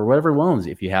mortgages or whatever loans.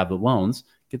 If you have the loans,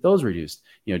 get those reduced.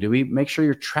 Do we make sure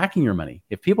you're tracking your money?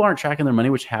 If people aren't tracking their money,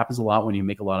 which happens a lot when you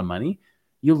make a lot of money,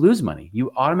 you lose money.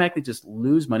 You automatically just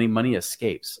lose money. Money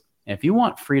escapes. And if you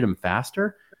want freedom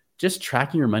faster, just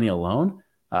tracking your money alone.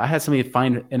 I had somebody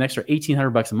find an extra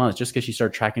 $1,800 a month just because she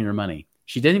started tracking her money.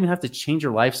 She didn't even have to change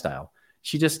her lifestyle.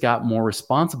 She just got more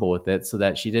responsible with it so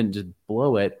that she didn't just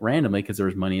blow it randomly because there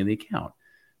was money in the account.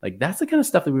 Like, that's the kind of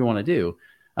stuff that we want to do.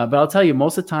 But I'll tell you,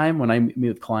 most of the time when I meet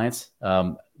with clients,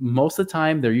 most of the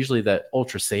time they're usually the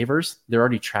ultra savers. They're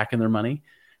already tracking their money.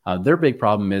 Their big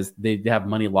problem is they have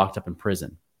money locked up in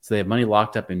prison. So they have money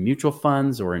locked up in mutual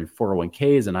funds or in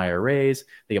 401ks and IRAs.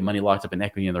 They get money locked up in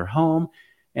equity in their home,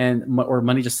 or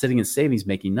money just sitting in savings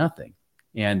making nothing.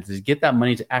 And to get that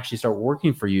money to actually start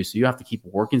working for you, so you have to keep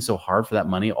working so hard for that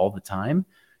money all the time,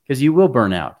 because you will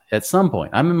burn out at some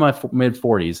point. I'm in my mid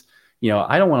 40s.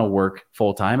 I don't want to work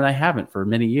full time, and I haven't for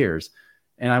many years,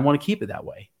 and I want to keep it that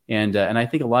way. And I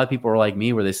think a lot of people are like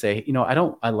me, where they say,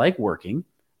 I like working,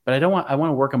 but I want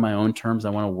to work on my own terms. I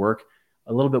want to work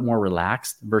a little bit more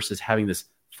relaxed versus having this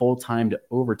full-time to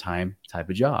overtime type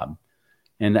of job.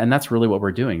 And that's really what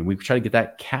we're doing. We try to get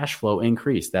that cash flow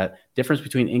increase, that difference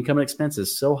between income and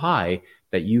expenses so high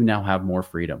that you now have more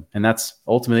freedom. And that's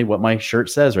ultimately what my shirt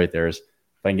says right there, is, if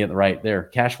I can get it right there,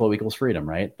 cash flow equals freedom,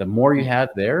 right? The more you have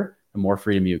there, the more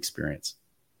freedom you experience.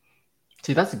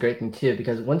 See, that's a great thing too,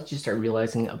 because once you start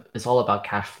realizing it's all about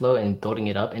cash flow and building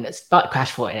it up, and it's about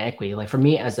cash flow and equity. Like for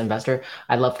me as an investor,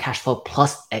 I love cash flow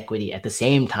plus equity at the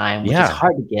same time, which is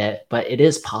hard to get, but it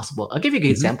is possible. I'll give you a good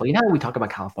example. How we talk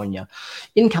about California.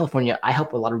 In California, I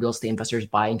help a lot of real estate investors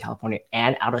buy in California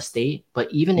and out of state.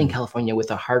 But even in California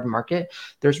with a hard market,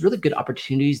 there's really good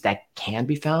opportunities that can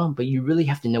be found, but you really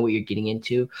have to know what you're getting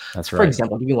into. That's right. For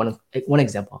example, I'll give you one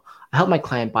example. I helped my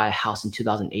client buy a house in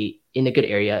 2008. in a good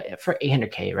area for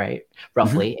 800K, right?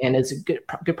 Roughly. Mm-hmm. And it's a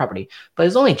good property, but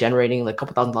it's only generating like a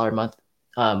couple $1,000 a month,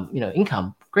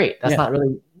 income. Great. That's Yeah. not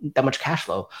really that much cash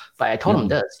flow, but I told him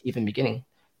this even beginning.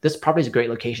 This property is a great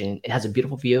location. It has a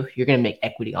beautiful view. You're going to make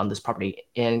equity on this property.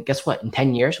 And guess what? In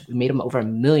 10 years, we made him over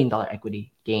 $1 million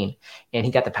equity gain. And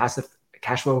he got the passive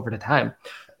cash flow over the time.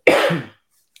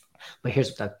 But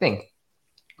here's the thing.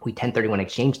 We 1031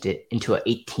 exchanged it into an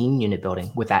 18-unit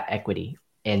building with that equity.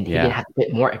 And he didn't have to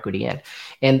put more equity in.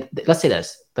 And let's say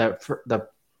this. The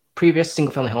previous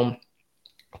single-family home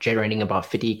generating about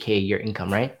 50K a year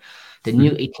income, right? The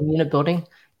new 18-unit building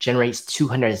generates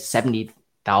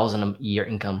 270,000 a year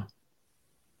income.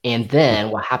 And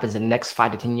then what happens in the next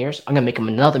 5 to 10 years, I'm going to make him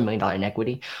another $1 million in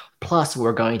equity. Plus,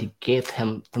 we're going to give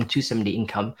him from 270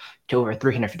 income to over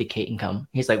 350K income.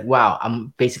 He's like, wow,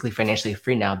 I'm basically financially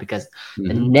free now because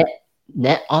the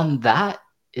net on that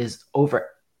is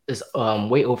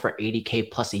way over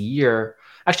 80K plus a year,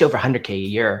 actually over 100K a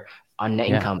year on net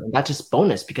income. And that's just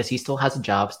bonus because he still has a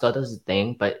job, still does his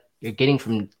thing, but you're getting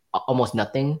from almost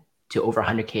nothing to over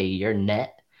 100K a year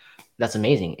net. That's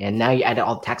amazing. And now you add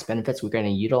all the tax benefits we're going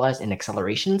to utilize in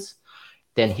accelerations,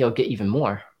 then he'll get even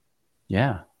more.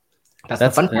 Yeah. That's the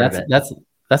fun part of it.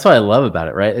 That's what I love about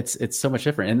it, right? It's so much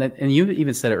different. And you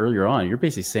even said it earlier on, you're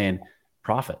basically saying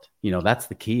profit. That's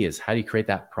the key is how do you create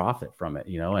that profit from it,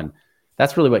 and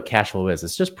that's really what cash flow is.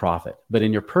 It's just profit. But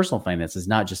in your personal finances,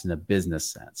 not just in a business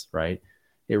sense, right?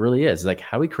 It really is. It's like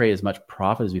how do we create as much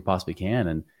profit as we possibly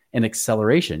can and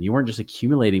acceleration. You weren't just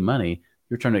accumulating money,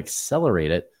 you're trying to accelerate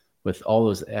it with all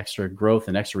those extra growth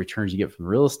and extra returns you get from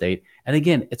real estate. And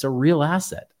again, it's a real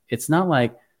asset. It's not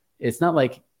like,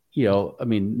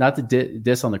 not to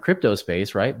diss on the crypto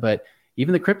space, right? But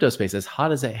even the crypto space, as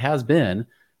hot as it has been,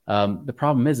 the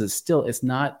problem is it's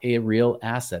not a real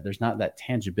asset. There's not that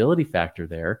tangibility factor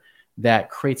there that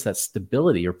creates that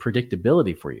stability or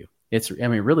predictability for you.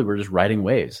 Really, we're just riding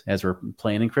waves as we're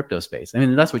playing in crypto space.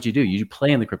 That's what you do. You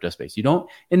play in the crypto space. You don't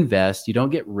invest. You don't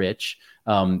get rich,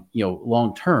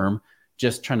 long term,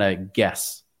 just trying to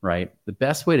guess, right? The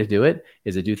best way to do it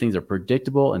is to do things that are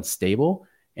predictable and stable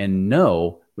and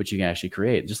know what you can actually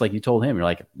create. Just like you told him, you're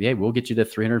like, yeah, we'll get you to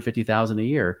 350,000 a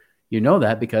year. You know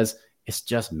that because it's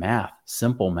just math,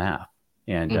 simple math.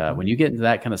 And when you get into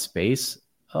that kind of space,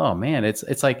 oh man,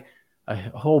 it's like a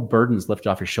whole burden's lifted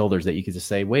off your shoulders that you could just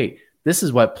say, wait, this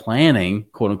is what planning,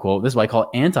 quote unquote, this is what I call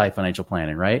anti-financial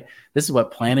planning, right? This is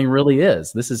what planning really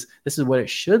is. This is what it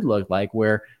should look like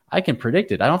where I can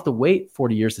predict it. I don't have to wait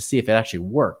 40 years to see if it actually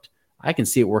worked. I can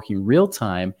see it working real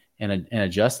time and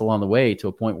adjust along the way to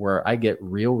a point where I get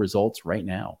real results right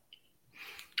now.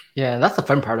 Yeah, that's the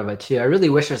fun part of it too. I really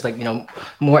wish there's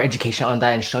more education on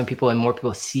that and showing people and more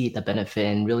people see the benefit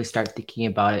and really start thinking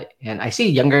about it. And I see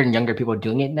younger and younger people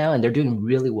doing it now and they're doing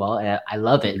really well. And I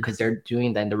love it because they're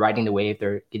doing that and they're riding the wave,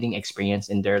 they're getting experience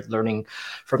and they're learning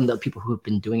from the people who've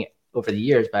been doing it over the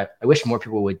years. But I wish more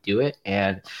people would do it.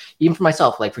 And even for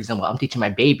myself, like for example, I'm teaching my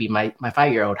baby, my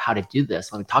 5-year-old how to do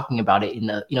this. I'm talking about it in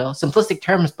the simplistic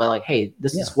terms, but like, hey,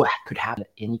 this is what could happen.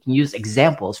 And you can use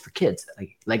examples for kids.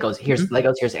 Like Legos, here's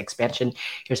Legos, here's expansion,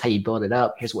 here's how you build it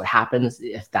up, here's what happens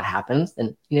if that happens.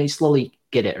 And you slowly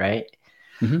get it, right?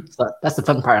 So that's the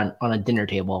fun part on a dinner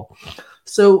table.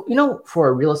 So,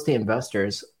 for real estate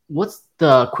investors, what's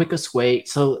the quickest way?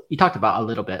 So you talked about a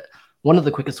little bit. One of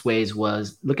the quickest ways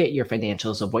was look at your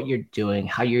financials of what you're doing,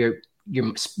 how you're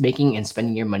making and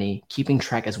spending your money, keeping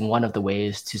track as one of the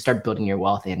ways to start building your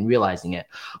wealth and realizing it.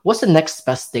 What's the next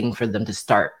best thing for them to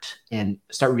start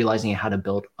realizing how to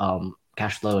build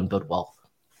cash flow and build wealth?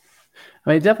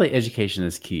 Definitely education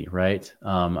is key, right?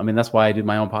 That's why I did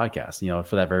my own podcast,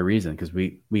 for that very reason, because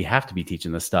we have to be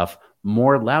teaching this stuff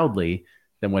more loudly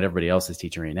than what everybody else is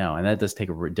teaching right now. And that does take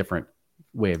a different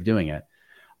way of doing it.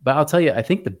 But I'll tell you, I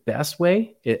think the best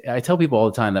way, I tell people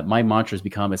all the time that my mantra has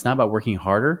become, it's not about working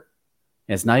harder.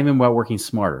 And it's not even about working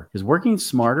smarter. Because working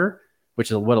smarter,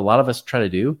 which is what a lot of us try to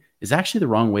do, is actually the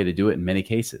wrong way to do it in many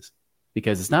cases.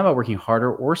 Because it's not about working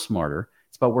harder or smarter.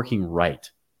 It's about working right,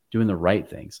 doing the right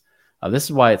things. This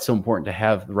is why it's so important to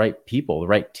have the right people, the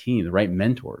right team, the right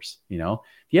mentors. If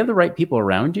you have the right people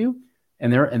around you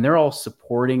and they're all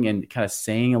supporting and kind of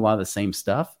saying a lot of the same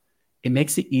stuff, it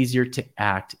makes it easier to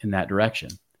act in that direction.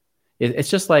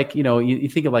 It's just like, you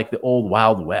think of like the old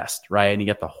Wild West, right? And you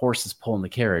got the horses pulling the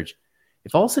carriage.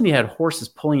 If all of a sudden you had horses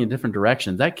pulling in different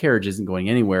directions, that carriage isn't going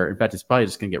anywhere. In fact, it's probably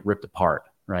just going to get ripped apart,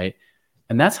 right?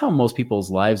 And that's how most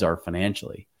people's lives are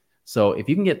financially. So if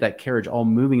you can get that carriage all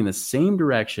moving in the same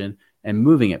direction and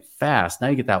moving it fast, now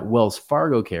you get that Wells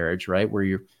Fargo carriage, right? Where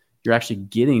you're actually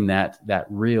getting that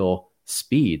real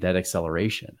speed, that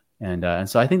acceleration. And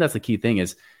so I think that's the key thing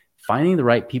is finding the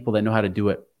right people that know how to do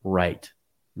it right.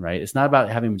 It's not about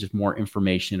having just more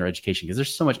information or education, because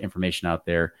there's so much information out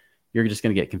there. You're just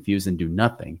going to get confused and do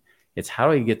nothing. It's how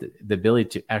do I get the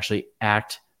ability to actually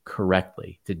act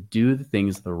correctly, to do the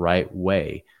things the right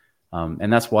way.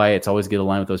 And that's why it's always good to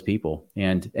align with those people.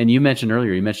 And you mentioned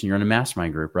earlier, you're in a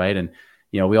mastermind group, right? And,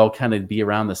 we all kind of be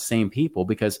around the same people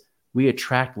because we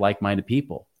attract like-minded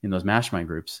people in those mastermind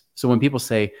groups. So when people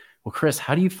say, well, Chris,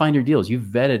 how do you find your deals? You've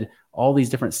vetted all these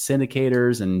different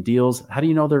syndicators and deals. How do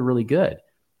you know they're really good?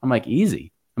 I'm like,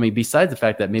 easy. I mean, besides the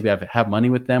fact that maybe I have money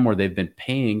with them or they've been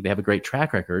paying, they have a great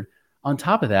track record. On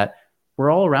top of that,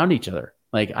 we're all around each other.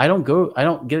 Like I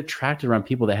don't get attracted around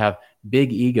people that have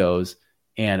big egos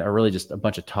and are really just a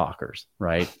bunch of talkers,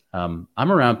 right? I'm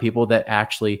around people that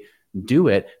actually do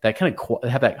it, that kind of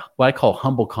have that, what I call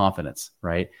humble confidence,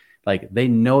 right? Like they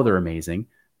know they're amazing,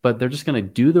 but they're just going to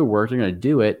do their work. They're going to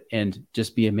do it and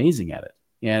just be amazing at it.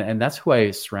 And that's who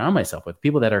I surround myself with,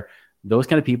 people that are those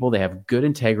kind of people. They have good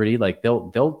integrity. Like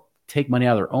they'll take money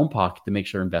out of their own pocket to make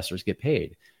sure investors get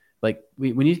paid. Like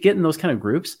when you get in those kind of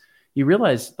groups, you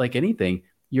realize, like anything,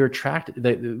 you're attracted.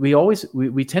 That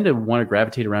we tend to want to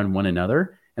gravitate around one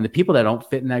another, and the people that don't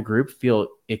fit in that group feel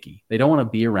icky. They don't want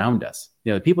to be around us.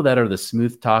 The people that are the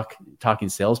smooth talking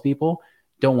salespeople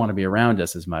don't want to be around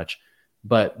us as much.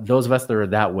 But those of us that are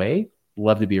that way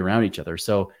love to be around each other.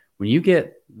 So when you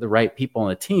get the right people on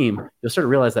the team, you'll start to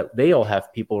realize that they all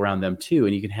have people around them too,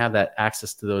 and you can have that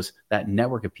access to that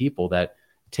network of people that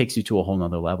takes you to a whole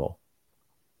nother level.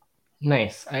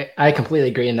 Nice. I completely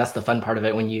agree. And that's the fun part of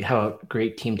it when you have a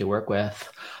great team to work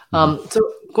with.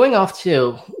 So going off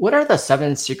to, what are the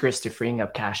 7 secrets to freeing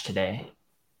up cash today?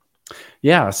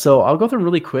 Yeah. So I'll go through them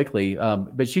really quickly.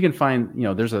 But you can find,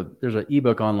 there's an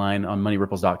ebook online on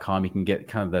moneyripples.com. You can get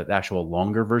kind of the actual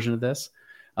longer version of this.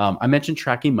 I mentioned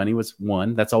tracking money was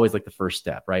one. That's always like the first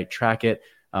step, right? Track it.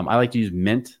 I like to use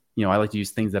Mint. I like to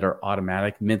use things that are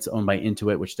automatic. Mint's owned by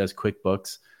Intuit, which does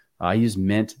QuickBooks. I use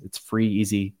Mint. It's free,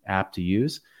 easy app to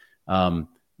use.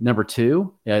 Number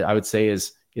 2, I would say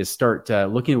is start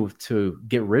looking to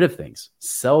get rid of things,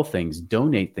 sell things,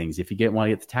 donate things if you want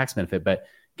to get the tax benefit, but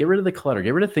get rid of the clutter,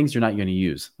 get rid of things you're not going to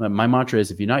use. My mantra is,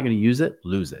 if you're not going to use it,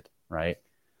 lose it, right?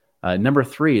 Number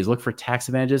 3 is look for tax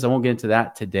advantages. I won't get into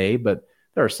that today, but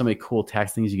there are so many cool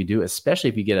tax things you can do, especially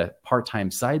if you get a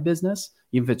part-time side business,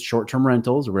 even if it's short-term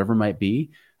rentals or whatever it might be.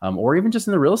 Or even just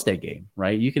in the real estate game,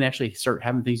 right? You can actually start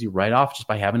having things you write off just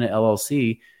by having an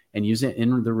LLC and use it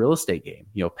in the real estate game,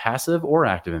 passive or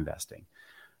active investing.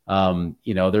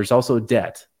 There's also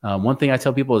debt. One thing I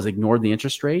tell people is ignore the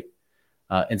interest rate.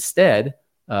 Instead,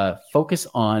 focus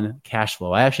on cash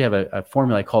flow. I actually have a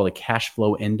formula I call the cash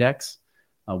flow index.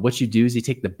 What you do is you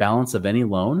take the balance of any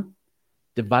loan,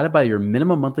 divide it by your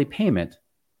minimum monthly payment,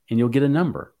 and you'll get a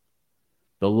number.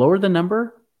 The lower the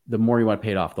number, the more you want to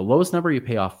pay it off. The lowest number you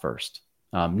pay off first.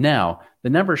 Now, the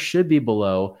number should be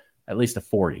below at least a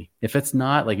 40. If it's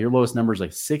not, like your lowest number is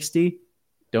like 60,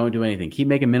 don't do anything. Keep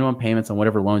making minimum payments on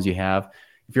whatever loans you have.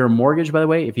 If you're a mortgage, by the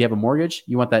way, if you have a mortgage,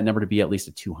 you want that number to be at least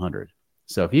a 200.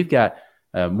 So if you've got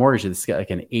a mortgage that's got like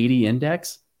an 80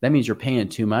 index, that means you're paying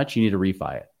too much. You need to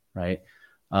refi it, right?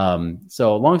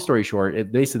 So long story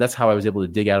short, basically that's how I was able to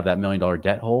dig out of that $1 million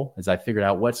debt hole, is I figured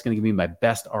out what's going to give me my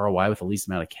best ROI with the least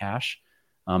amount of cash.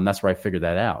 That's where I figured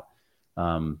that out.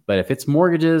 But if it's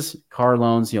mortgages, car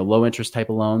loans, low interest type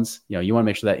of loans, you want to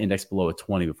make sure that index below a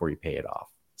 20 before you pay it off.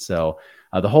 So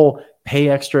the whole pay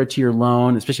extra to your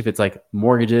loan, especially if it's like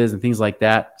mortgages and things like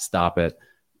that, stop it.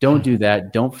 Don't do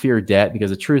that. Don't fear debt,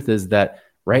 because the truth is that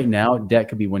right now debt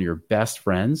could be one of your best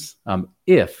friends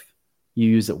if you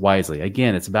use it wisely.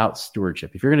 Again, it's about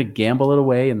stewardship. If you're going to gamble it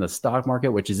away in the stock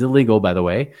market, which is illegal, by the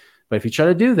way, but if you try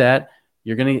to do that,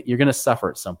 you're gonna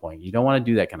suffer at some point. You don't want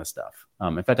to do that kind of stuff.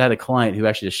 In fact, I had a client who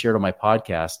actually just shared on my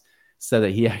podcast, said that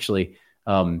he actually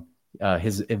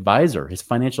his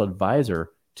financial advisor,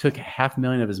 took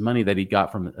 $500,000 of his money that he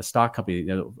got from a stock company,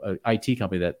 an IT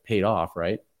company that paid off.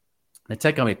 Right, the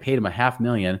tech company paid him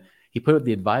 $500,000. He put it with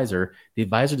the advisor. The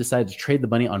advisor decided to trade the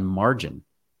money on margin,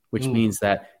 which means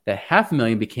that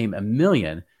 $500,000 became $1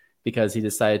 million because he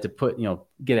decided to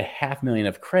get $500,000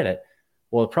 of credit.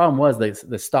 Well, the problem was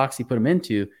the stocks he put him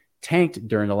into tanked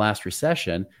during the last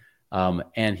recession.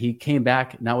 And he came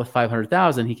back not with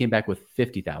 500,000, he came back with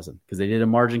 50,000 because they did a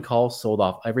margin call, sold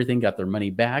off everything, got their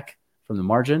money back from the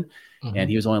margin, and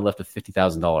he was only left with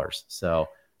 $50,000. So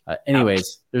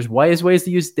anyways, there's wise ways to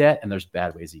use debt and there's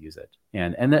bad ways to use it.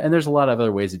 And there's a lot of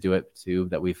other ways to do it too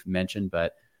that we've mentioned.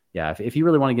 But yeah, if you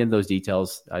really want to get into those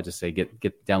details, I just say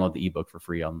download the ebook for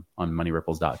free on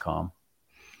moneyripples.com.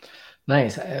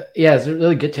 Nice. Yeah, it's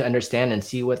really good to understand and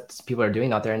see what people are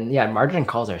doing out there. And yeah, margin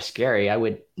calls are scary. I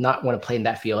would not want to play in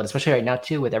that field, especially right now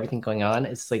too with everything going on.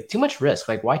 It's like too much risk.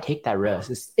 Like, why take that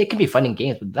risk? It can be fun in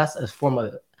games, but that's a form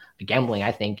of gambling,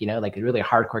 I think. Like really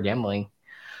hardcore gambling.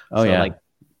 Oh So yeah. like,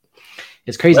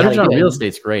 it's crazy how Leverage they on do real it.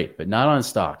 estate's great, but not on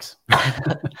stocks.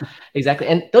 Exactly.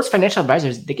 And those financial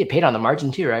advisors, they get paid on the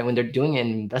margin too, right? When they're doing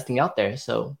and investing out there.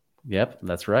 So Yep,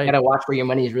 that's you right. gotta watch where your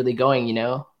money is really going.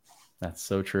 That's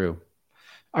so true.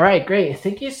 All right, great.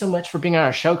 Thank you so much for being on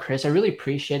our show, Chris. I really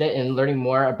appreciate it and learning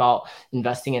more about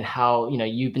investing and how,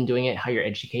 you've been doing it, how you're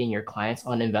educating your clients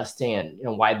on investing and,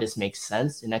 why this makes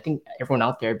sense. And I think everyone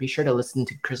out there, be sure to listen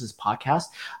to Chris's podcast.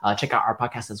 Check out our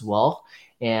podcast as well.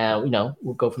 And,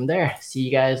 we'll go from there. See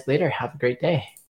you guys later. Have a great day.